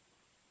promotions.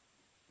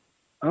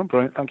 Oh,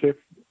 brilliant! Thank you.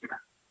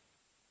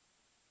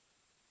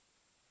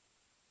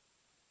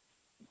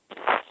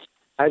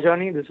 Hi,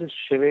 Johnny. This is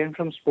Shivain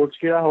from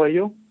Sportskeeda. How are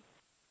you?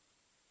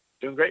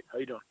 Doing great. How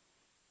you doing?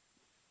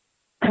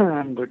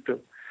 I'm good too.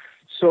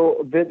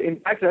 So, with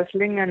Impact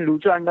Wrestling and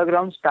Lucha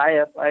Underground's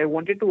tie-up, I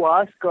wanted to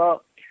ask,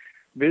 will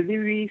we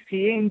be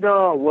seeing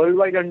the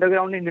Worldwide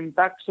Underground in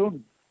Impact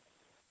soon?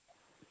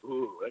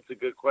 Ooh, that's a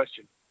good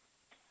question.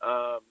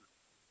 Well,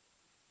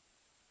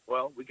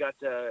 we got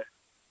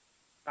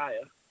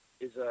Kaya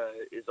is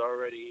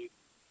already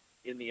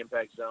in the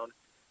Impact Zone.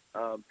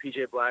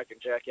 PJ Black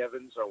and Jack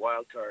Evans are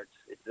wild cards.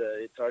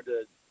 It's hard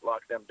to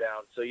lock them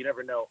down, so you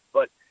never know.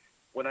 But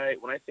when I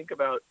think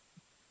about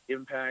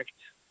Impact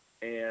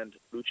and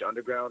Lucha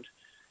Underground,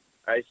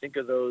 I think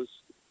of those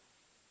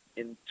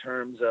in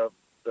terms of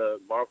the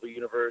Marvel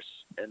Universe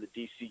and the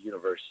DC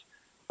Universe.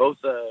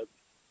 Both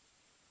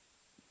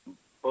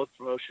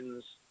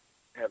promotions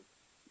have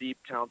deep,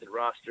 talented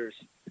rosters,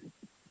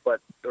 but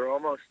they're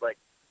almost like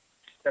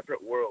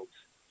separate worlds.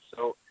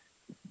 So,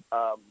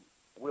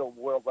 will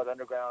Worldwide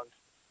Underground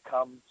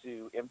come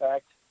to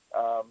Impact?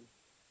 I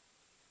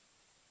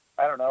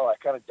don't know. I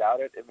kind of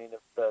doubt it. I mean,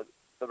 if the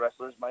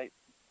wrestlers might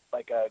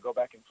go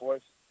back and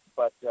forth,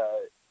 but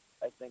I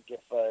think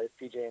if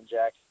PJ and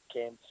Jack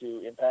came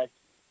to Impact,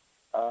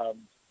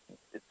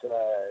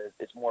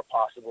 it's more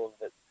possible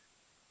that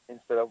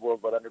instead of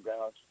Worldwide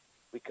Underground,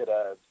 we could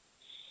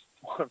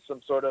want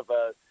some sort of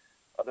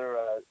other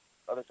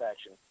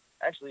faction.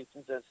 Actually,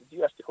 since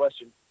you asked the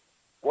question,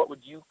 what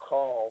would you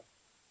call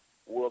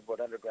Worldwide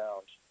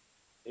Underground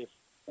if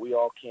we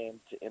all came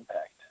to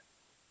Impact?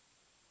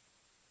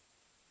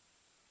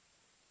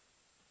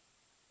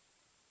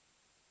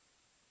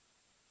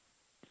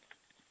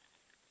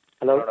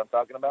 Hello? You know what I'm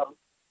talking about?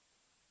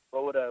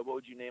 What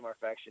would you name our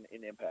faction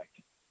in Impact?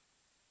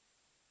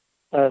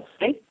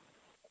 Say?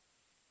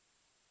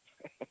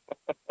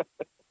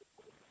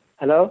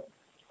 Hello?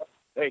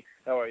 Hey,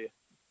 how are you?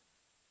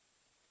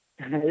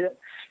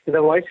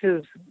 The voice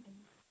is...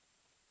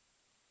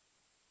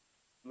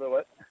 The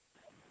what?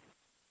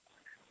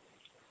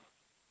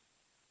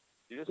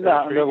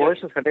 The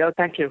voice is cutting out.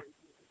 Thank you.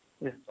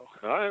 Yeah.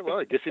 All right. Well,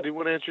 I guess he didn't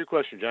want to answer your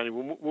question, Johnny.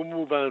 We'll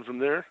move on from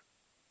there.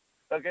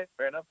 Okay,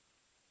 fair enough.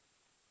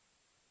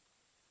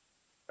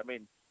 I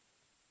mean,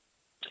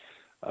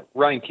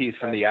 Ryan Keith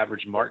from the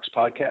Average Marks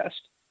podcast,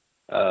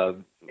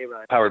 hey,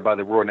 Ryan. powered by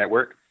the Roar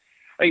Network.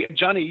 Hey,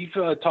 Johnny, you've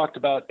talked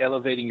about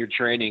elevating your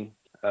training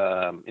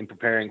in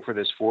preparing for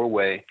this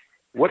four-way.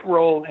 What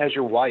role has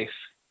your wife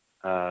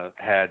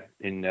had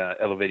in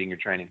elevating your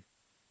training?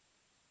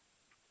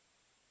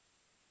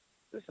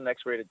 This is an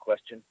X-rated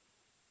question.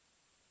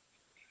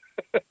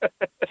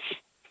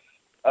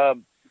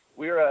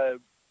 We're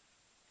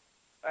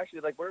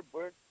actually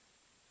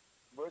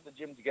we're at the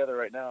gym together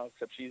right now,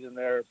 except she's in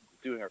there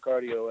doing her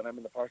cardio and I'm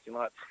in the parking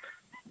lot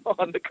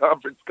on the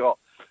conference call.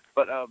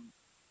 But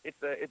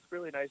it's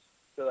really nice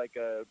to I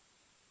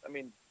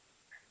mean,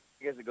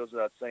 I guess it goes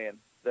without saying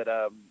that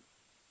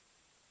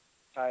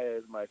Taya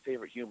is my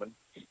favorite human,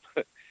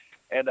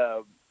 and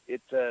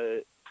it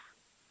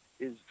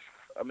is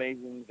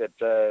amazing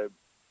that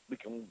we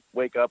can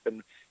wake up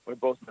and we're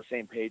both on the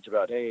same page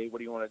about, hey, what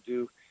do you want to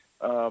do?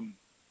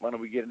 Why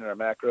don't we get in our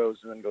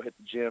macros and then go hit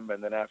the gym,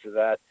 and then after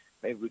that,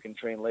 maybe we can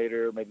train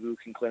later, maybe we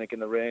can clinic in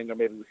the ring, or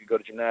maybe we could go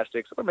to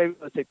gymnastics, or maybe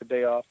let's take the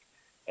day off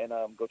and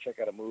go check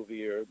out a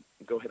movie or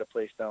go hit a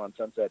place down on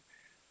Sunset.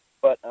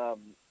 But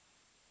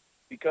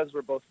because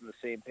we're both on the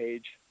same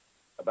page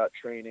about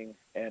training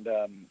and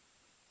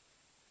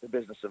the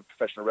business of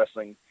professional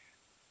wrestling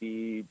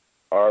be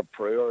our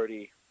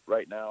priority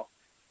right now,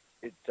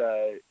 it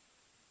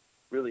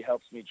really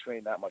helps me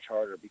train that much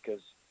harder,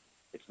 because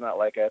it's not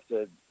like I have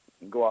to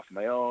go off on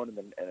my own and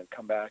then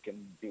come back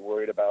and be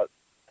worried about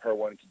her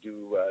wanting to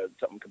do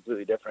something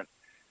completely different.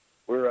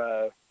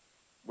 We're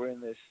in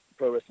this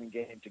pro wrestling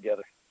game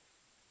together.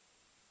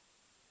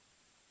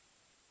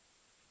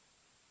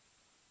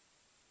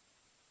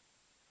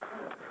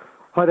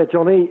 Hi there,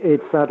 Johnny.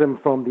 It's Adam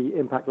from the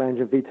Impact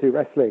Lounge of V2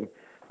 Wrestling.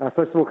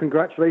 First of all,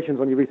 congratulations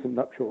on your recent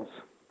nuptials.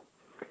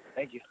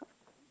 Thank you.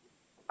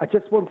 I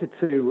just wanted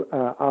to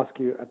ask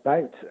you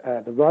about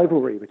the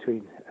rivalry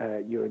between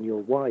you and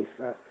your wife.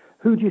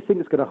 Who do you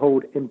think is going to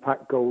hold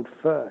Impact Gold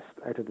first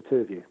out of the two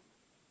of you?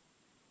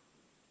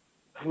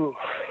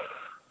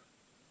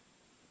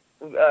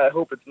 I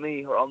hope it's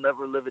me, or I'll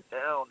never live it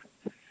down.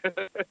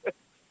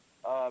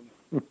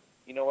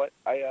 You know what?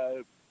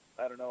 I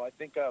don't know. I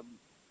think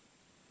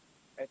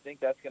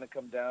that's going to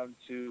come down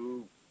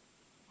to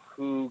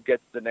who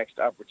gets the next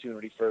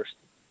opportunity first.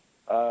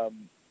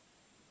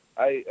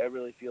 I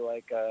really feel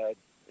like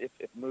if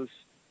Moose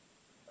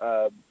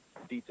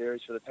beats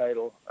Aries for the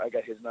title, I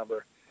got his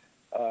number.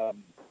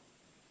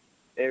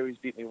 Aries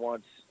beat me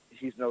once.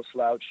 He's no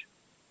slouch,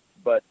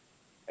 but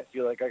I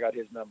feel like I got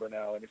his number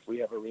now, and if we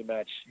have a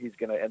rematch, he's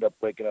going to end up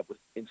waking up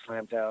in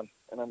Slamtown,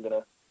 and I'm going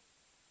to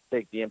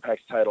take the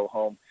Impact's title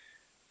home.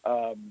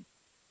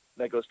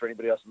 That goes for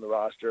anybody else on the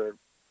roster.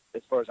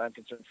 As far as I'm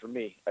concerned, for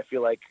me, I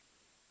feel like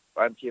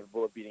I'm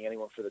capable of beating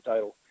anyone for the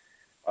title.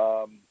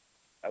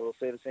 I will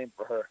say the same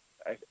for her.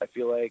 I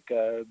feel like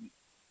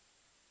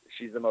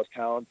she's the most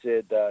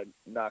talented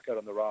knockout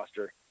on the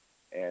roster.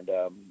 And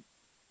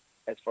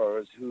as far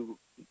as who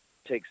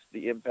takes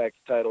the Impact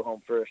title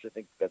home first, I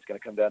think that's going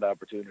to come down to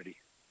opportunity.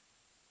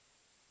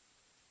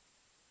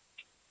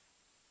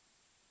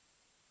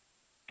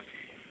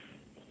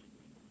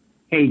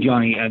 Hey,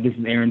 Johnny, this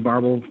is Aaron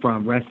Barble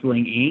from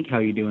Wrestling Inc. How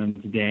are you doing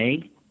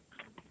today?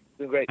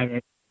 Doing great.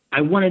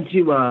 I wanted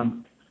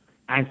to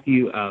ask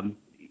you,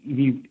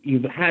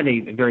 you've had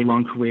a very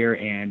long career,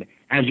 and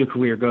as your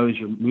career goes,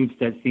 your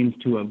moveset seems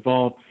to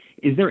evolve.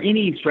 Is there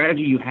any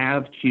strategy you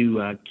have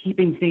to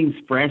keeping things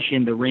fresh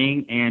in the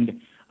ring, and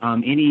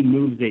any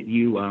moves that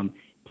you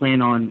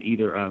plan on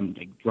either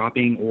like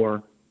dropping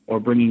or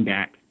bringing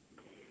back?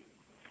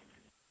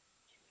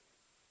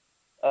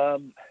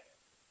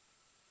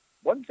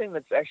 One thing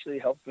that's actually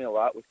helped me a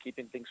lot with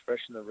keeping things fresh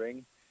in the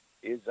ring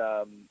is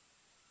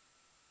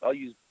I'll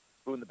use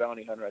Boone the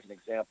Bounty Hunter as an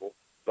example,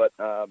 but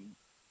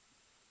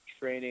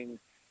training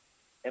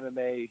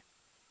MMA,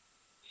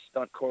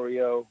 stunt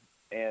choreo,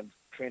 and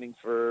training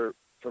for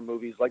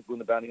movies like Boone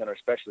the Bounty Hunter,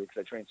 especially because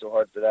I trained so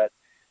hard for that.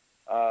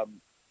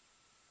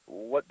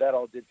 What that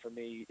all did for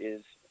me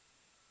is,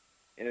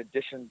 in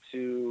addition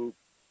to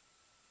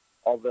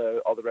all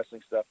the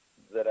wrestling stuff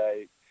that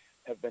I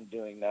have been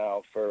doing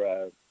now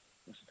for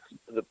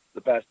the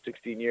past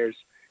 16 years,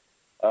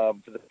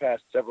 for the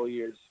past several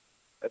years,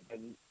 I've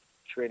been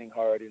training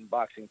hard in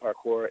boxing,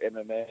 parkour,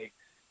 MMA,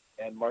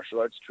 and martial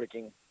arts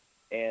tricking.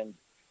 And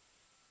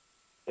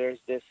there's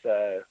this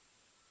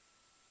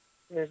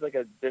there's like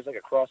a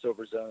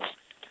crossover zone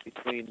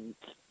between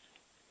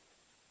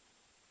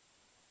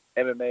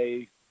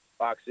MMA,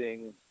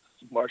 boxing,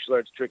 martial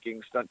arts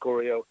tricking, stunt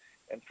choreo,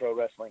 and pro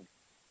wrestling.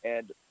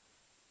 And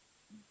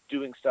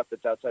doing stuff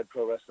that's outside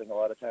pro wrestling a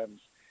lot of times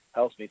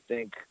helps me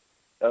think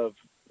of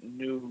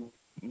new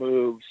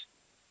moves,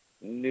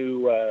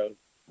 new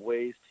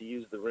ways to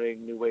use the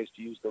ring, new ways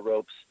to use the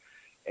ropes,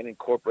 and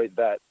incorporate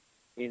that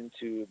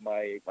into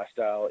my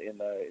style in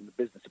the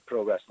business of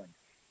pro wrestling.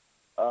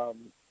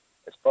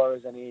 As far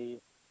as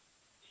any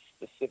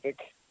specific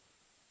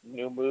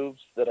new moves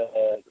that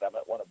I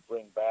might want to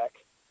bring back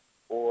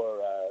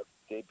or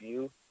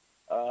debut,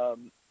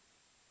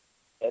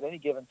 at any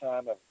given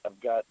time, I've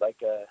got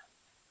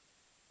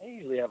I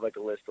usually have like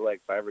a list of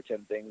like 5 or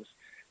 10 things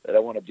that I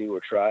want to do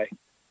or try,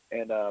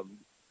 and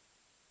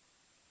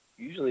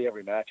usually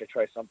every match I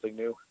try something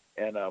new,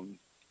 and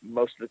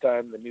most of the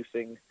time the new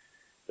thing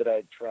that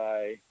I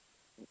try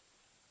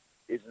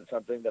isn't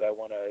something that I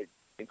want to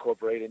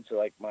incorporate into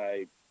like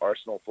my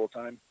arsenal full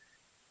time,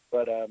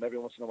 but every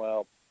once in a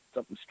while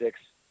something sticks,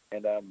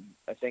 and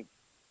I think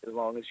as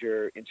long as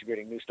you're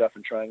integrating new stuff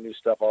and trying new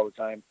stuff all the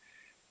time,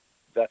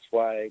 that's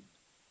why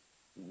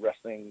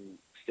wrestling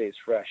stays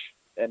fresh.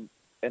 And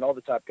all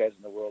the top guys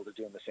in the world are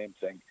doing the same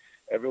thing.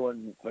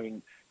 Everyone, I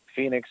mean,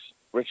 Phoenix,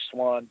 Rich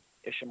Swann,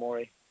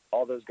 Ishimori,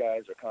 all those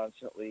guys are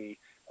constantly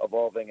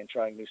evolving and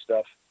trying new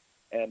stuff.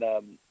 And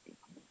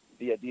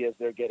the ideas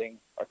they're getting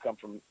are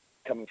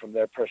coming from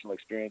their personal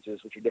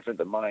experiences, which are different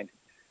than mine,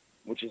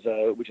 which is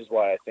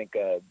why I think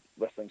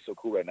wrestling's so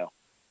cool right now.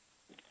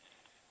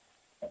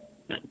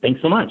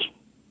 Thanks so much.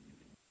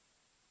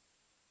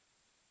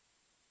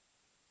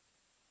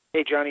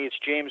 Hey, Johnny, it's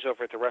James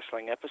over at the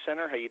Wrestling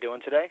Epicenter. How you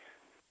doing today?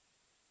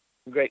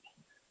 Great.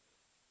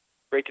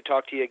 Great to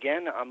talk to you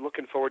again. I'm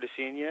looking forward to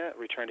seeing you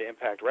return to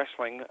Impact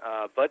Wrestling,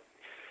 but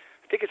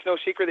I think it's no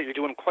secret that you're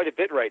doing quite a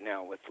bit right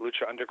now with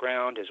Lucha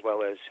Underground as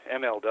well as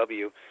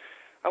MLW.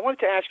 I wanted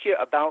to ask you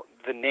about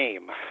the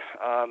name.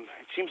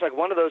 It seems like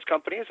one of those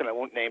companies, and I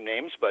won't name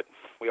names, but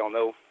we all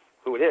know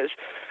who it is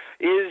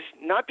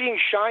not being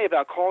shy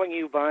about calling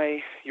you by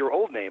your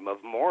old name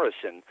of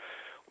Morrison.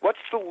 What's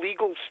the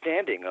legal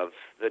standing of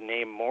the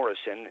name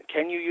Morrison?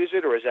 Can you use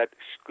it, or is that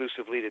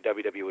exclusively to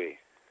WWE?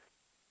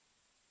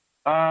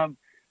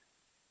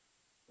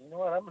 You know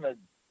what? I'm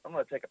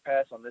gonna take a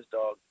pass on this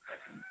dog.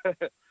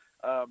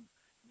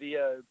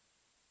 The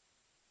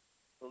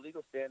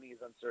legal standing is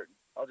uncertain.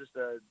 I'll just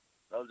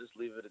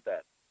leave it at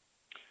that.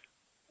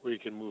 We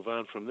can move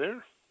on from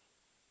there.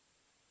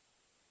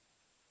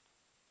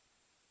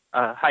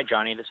 Hi,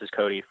 Johnny. This is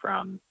Cody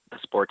from the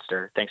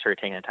Sportster. Thanks for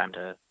taking the time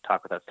to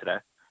talk with us today.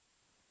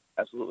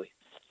 Absolutely.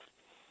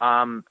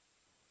 I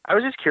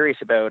was just curious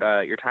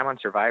about your time on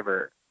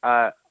Survivor.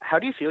 How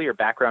do you feel your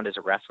background as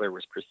a wrestler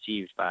was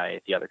perceived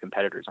by the other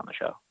competitors on the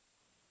show?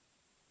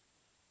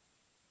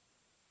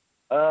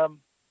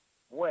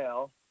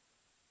 Well,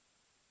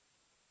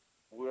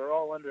 we're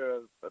all under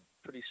a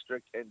pretty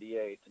strict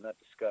NDA to not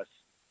discuss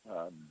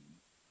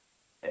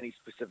any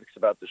specifics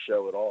about the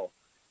show at all.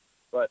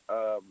 But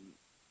I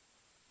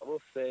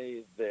will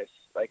say this,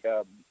 like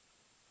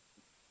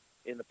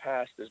in the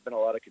past, there's been a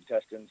lot of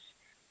contestants,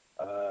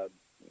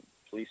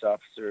 police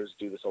officers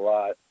do this a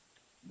lot,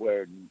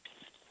 where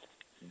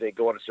they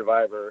go on a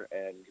Survivor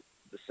and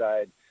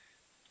decide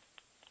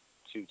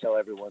to tell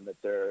everyone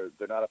that they're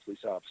not a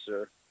police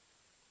officer,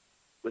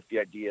 with the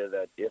idea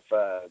that if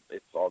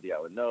all the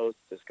island knows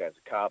this guy's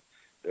a cop,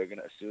 they're going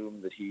to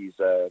assume that he's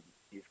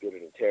good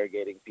at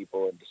interrogating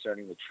people and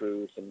discerning the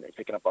truth and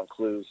picking up on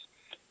clues.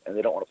 and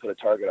they don't want to put a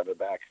target on their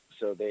back,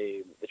 so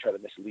they try to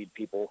mislead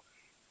people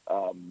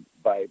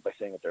by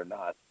saying that they're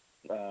not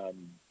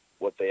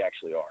what they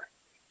actually are.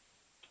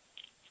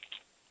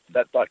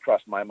 That thought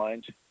crossed my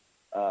mind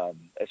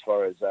as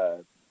far as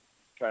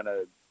trying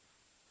to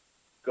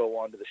go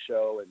on to the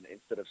show, and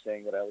instead of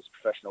saying that I was a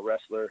professional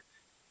wrestler,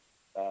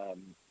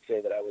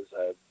 say that I was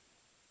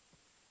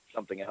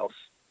something else.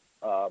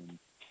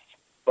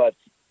 But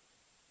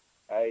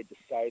I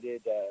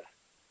decided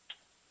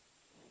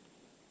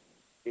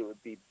it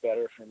would be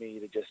better for me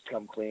to just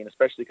come clean,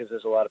 especially because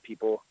there's a lot of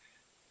people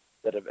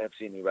that have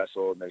seen me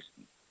wrestle, and there's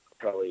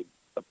probably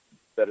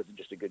better than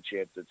just a good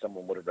chance that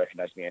someone would have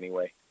recognized me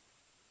anyway.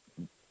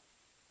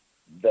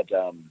 That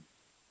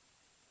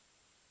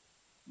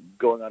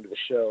going on to the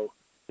show,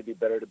 it'd be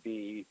better to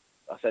be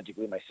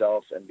authentically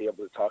myself and be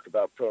able to talk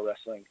about pro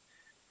wrestling,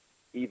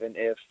 even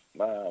if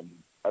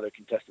other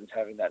contestants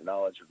having that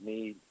knowledge of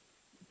me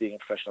being a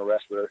professional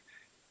wrestler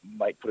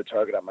might put a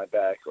target on my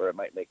back, or it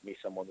might make me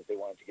someone that they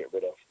wanted to get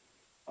rid of.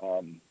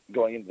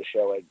 Going into the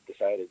show, I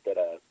decided that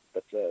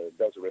that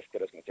was a risk that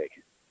I was going to take.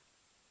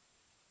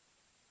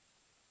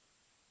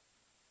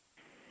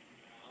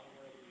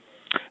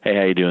 Hey,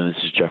 how you doing?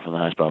 This is Jeff from the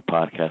High Spot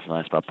Podcast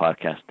on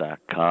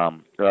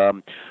highspotpodcast.com.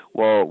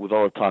 Well, with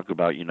all the talk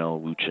about,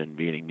 Lucha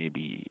invading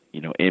maybe,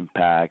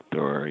 Impact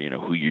or,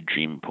 who your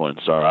dream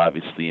opponents are,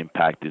 obviously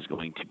Impact is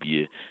going to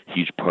be a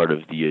huge part of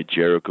the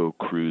Jericho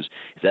cruise.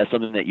 Is that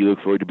something that you look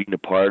forward to being a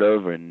part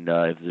of? And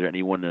is there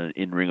anyone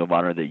in Ring of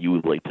Honor that you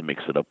would like to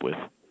mix it up with?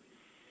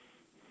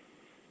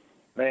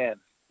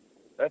 Man,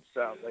 that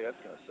sounds like that's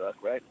going to suck,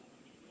 right?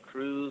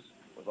 Cruise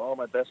with all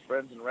my best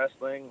friends in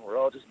wrestling. We're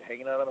all just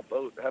hanging out on a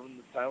boat, having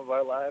the time of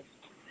our lives.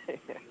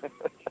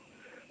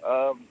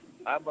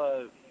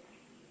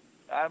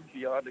 I'm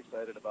beyond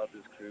excited about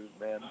this cruise,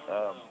 man.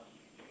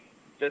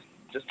 Just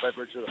by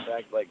virtue of the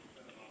fact, like,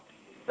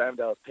 Sam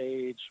Dallas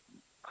Page,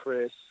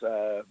 Chris,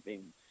 all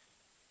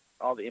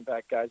the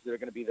Impact guys that are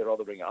going to be there, all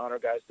the Ring of Honor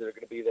guys that are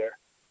going to be there.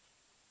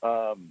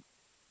 I'd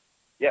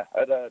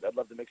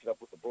love to mix it up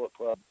with the Bullet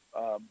Club.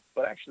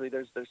 But actually,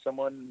 there's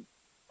someone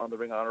on the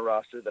Ring of Honor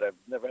roster that I've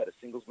never had a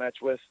singles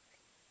match with,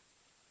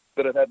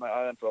 but I've had my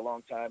eye on for a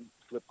long time,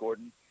 Flip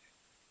Gordon.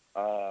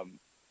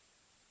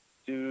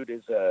 Dude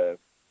is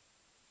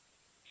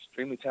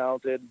extremely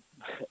talented.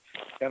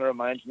 Kind of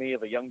reminds me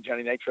of a young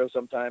Johnny Nitro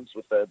sometimes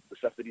with the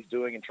stuff that he's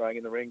doing and trying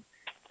in the ring.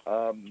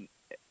 And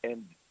I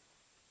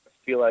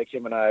feel like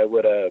him and I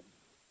would have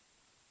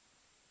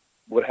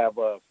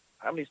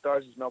how many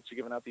stars is Meltzer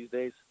giving out these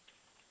days?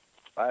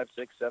 5,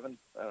 6, 7?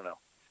 I don't know.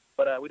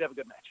 But we'd have a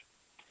good match.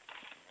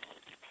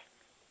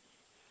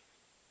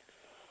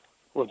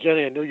 Well,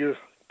 Jenny, I know your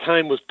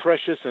time was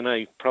precious, and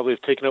I probably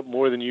have taken up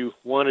more than you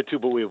wanted to,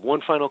 but we have one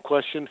final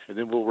question, and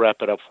then we'll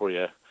wrap it up for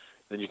you.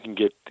 Then you can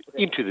get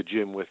into the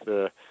gym with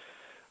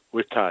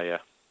Taya.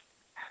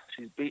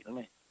 She's beating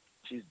me.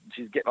 She's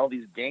getting all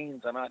these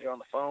gains. I'm out here on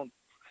the phone.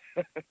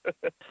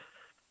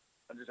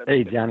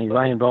 Hey, Johnny,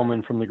 Ryan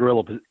Bowman from the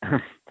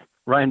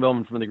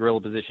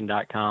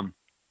GorillaPosition.com.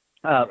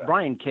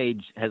 Brian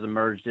Cage has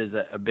emerged as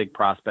a big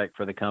prospect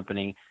for the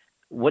company.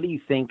 What do you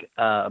think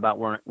about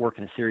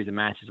working a series of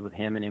matches with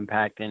him in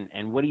Impact?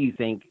 And what do you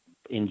think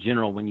in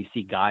general when you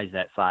see guys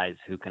that size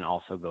who can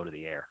also go to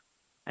the air?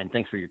 And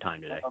thanks for your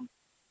time today.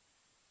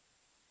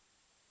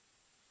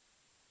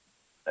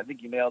 I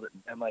think you nailed it.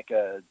 And like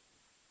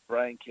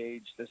Brian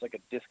Cage, there's like a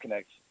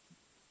disconnect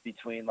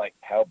between like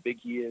how big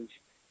he is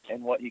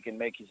and what he can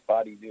make his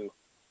body do.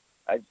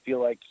 I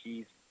feel like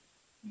he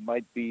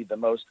might be the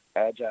most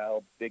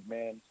agile big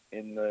man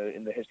in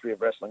the history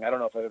of wrestling. I don't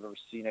know if I've ever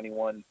seen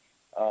anyone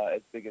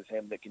as big as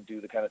him that can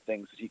do the kind of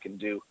things that he can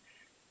do.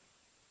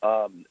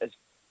 As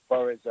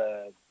far as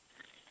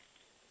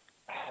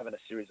having a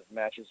series of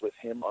matches with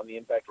him on the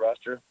Impact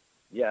roster,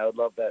 yeah, I would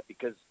love that,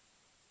 because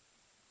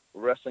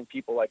wrestling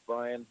people like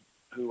Brian,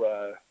 who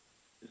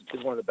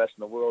is one of the best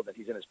in the world, and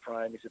he's in his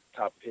prime, he's at the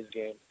top of his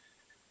game,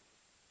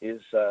 is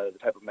the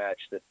type of match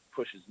that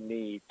pushes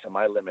me to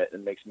my limit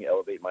and makes me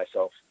elevate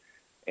myself.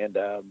 And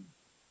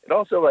it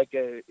also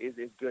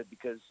is good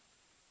because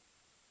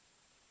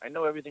I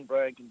know everything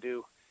Brian can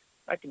do,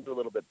 I can do a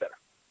little bit better.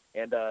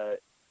 And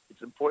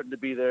it's important to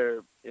be there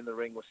in the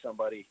ring with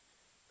somebody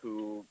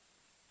who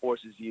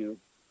forces you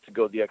to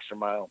go the extra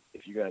mile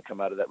if you're going to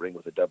come out of that ring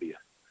with a W.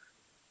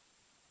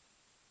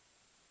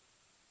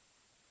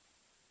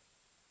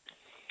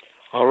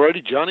 All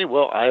righty, Johnny.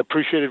 Well, I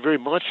appreciate it very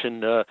much.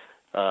 And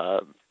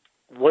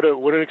what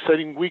an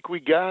exciting week we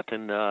got.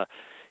 And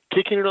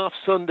kicking it off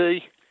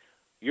Sunday,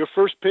 your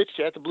first pitch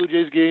at the Blue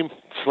Jays game,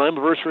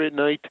 Slammiversary at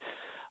night.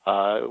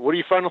 What are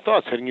your final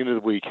thoughts heading into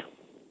the week?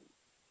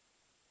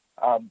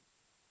 I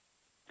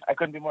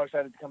couldn't be more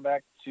excited to come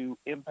back to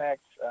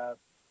Impact.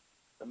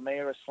 The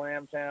mayor of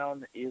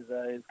Slamtown is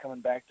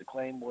coming back to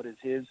claim what is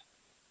his.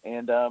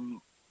 And to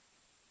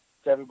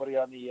everybody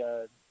on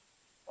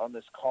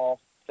this call,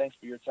 thanks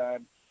for your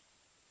time.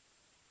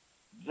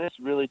 This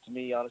really, to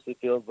me, honestly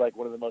feels like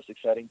one of the most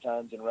exciting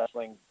times in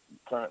wrestling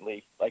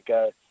currently. Like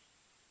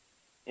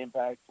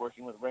Impact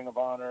working with Ring of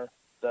Honor,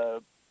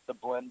 the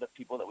blend blend of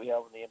people that we have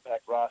on the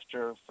Impact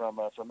roster from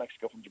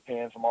Mexico, from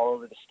Japan, from all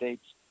over the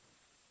states,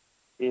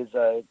 is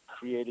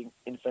creating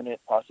infinite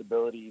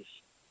possibilities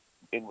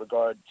in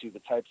regard to the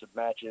types of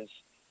matches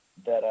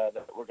that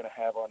we're going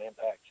to have on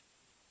Impact.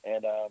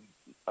 And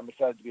I'm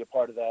excited to be a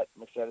part of that.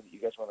 I'm excited that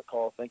you guys want to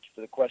call. Thank you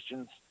for the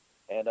questions.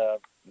 And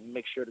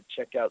make sure to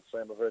check out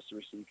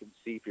Slammiversary so you can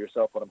see for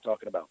yourself what I'm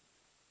talking about.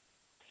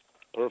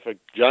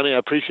 Perfect. Johnny, I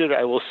appreciate it.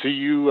 I will see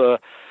you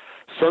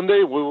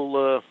Sunday.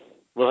 We'll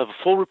have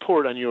a full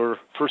report on your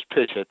first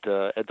pitch at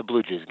the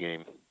Blue Jays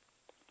game.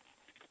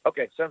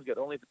 Okay, sounds good.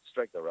 Only if it's a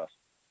strike, though, Ross.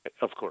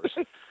 Of course.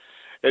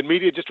 And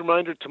media, just a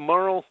reminder,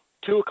 tomorrow,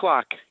 2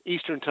 o'clock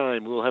Eastern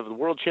Time, we'll have the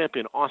world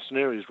champion, Austin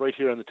Aries, right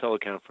here on the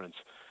teleconference.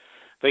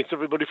 Thanks,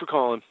 everybody, for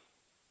calling.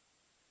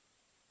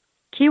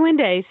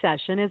 Q&A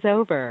session is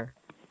over.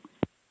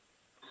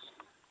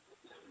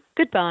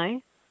 Goodbye.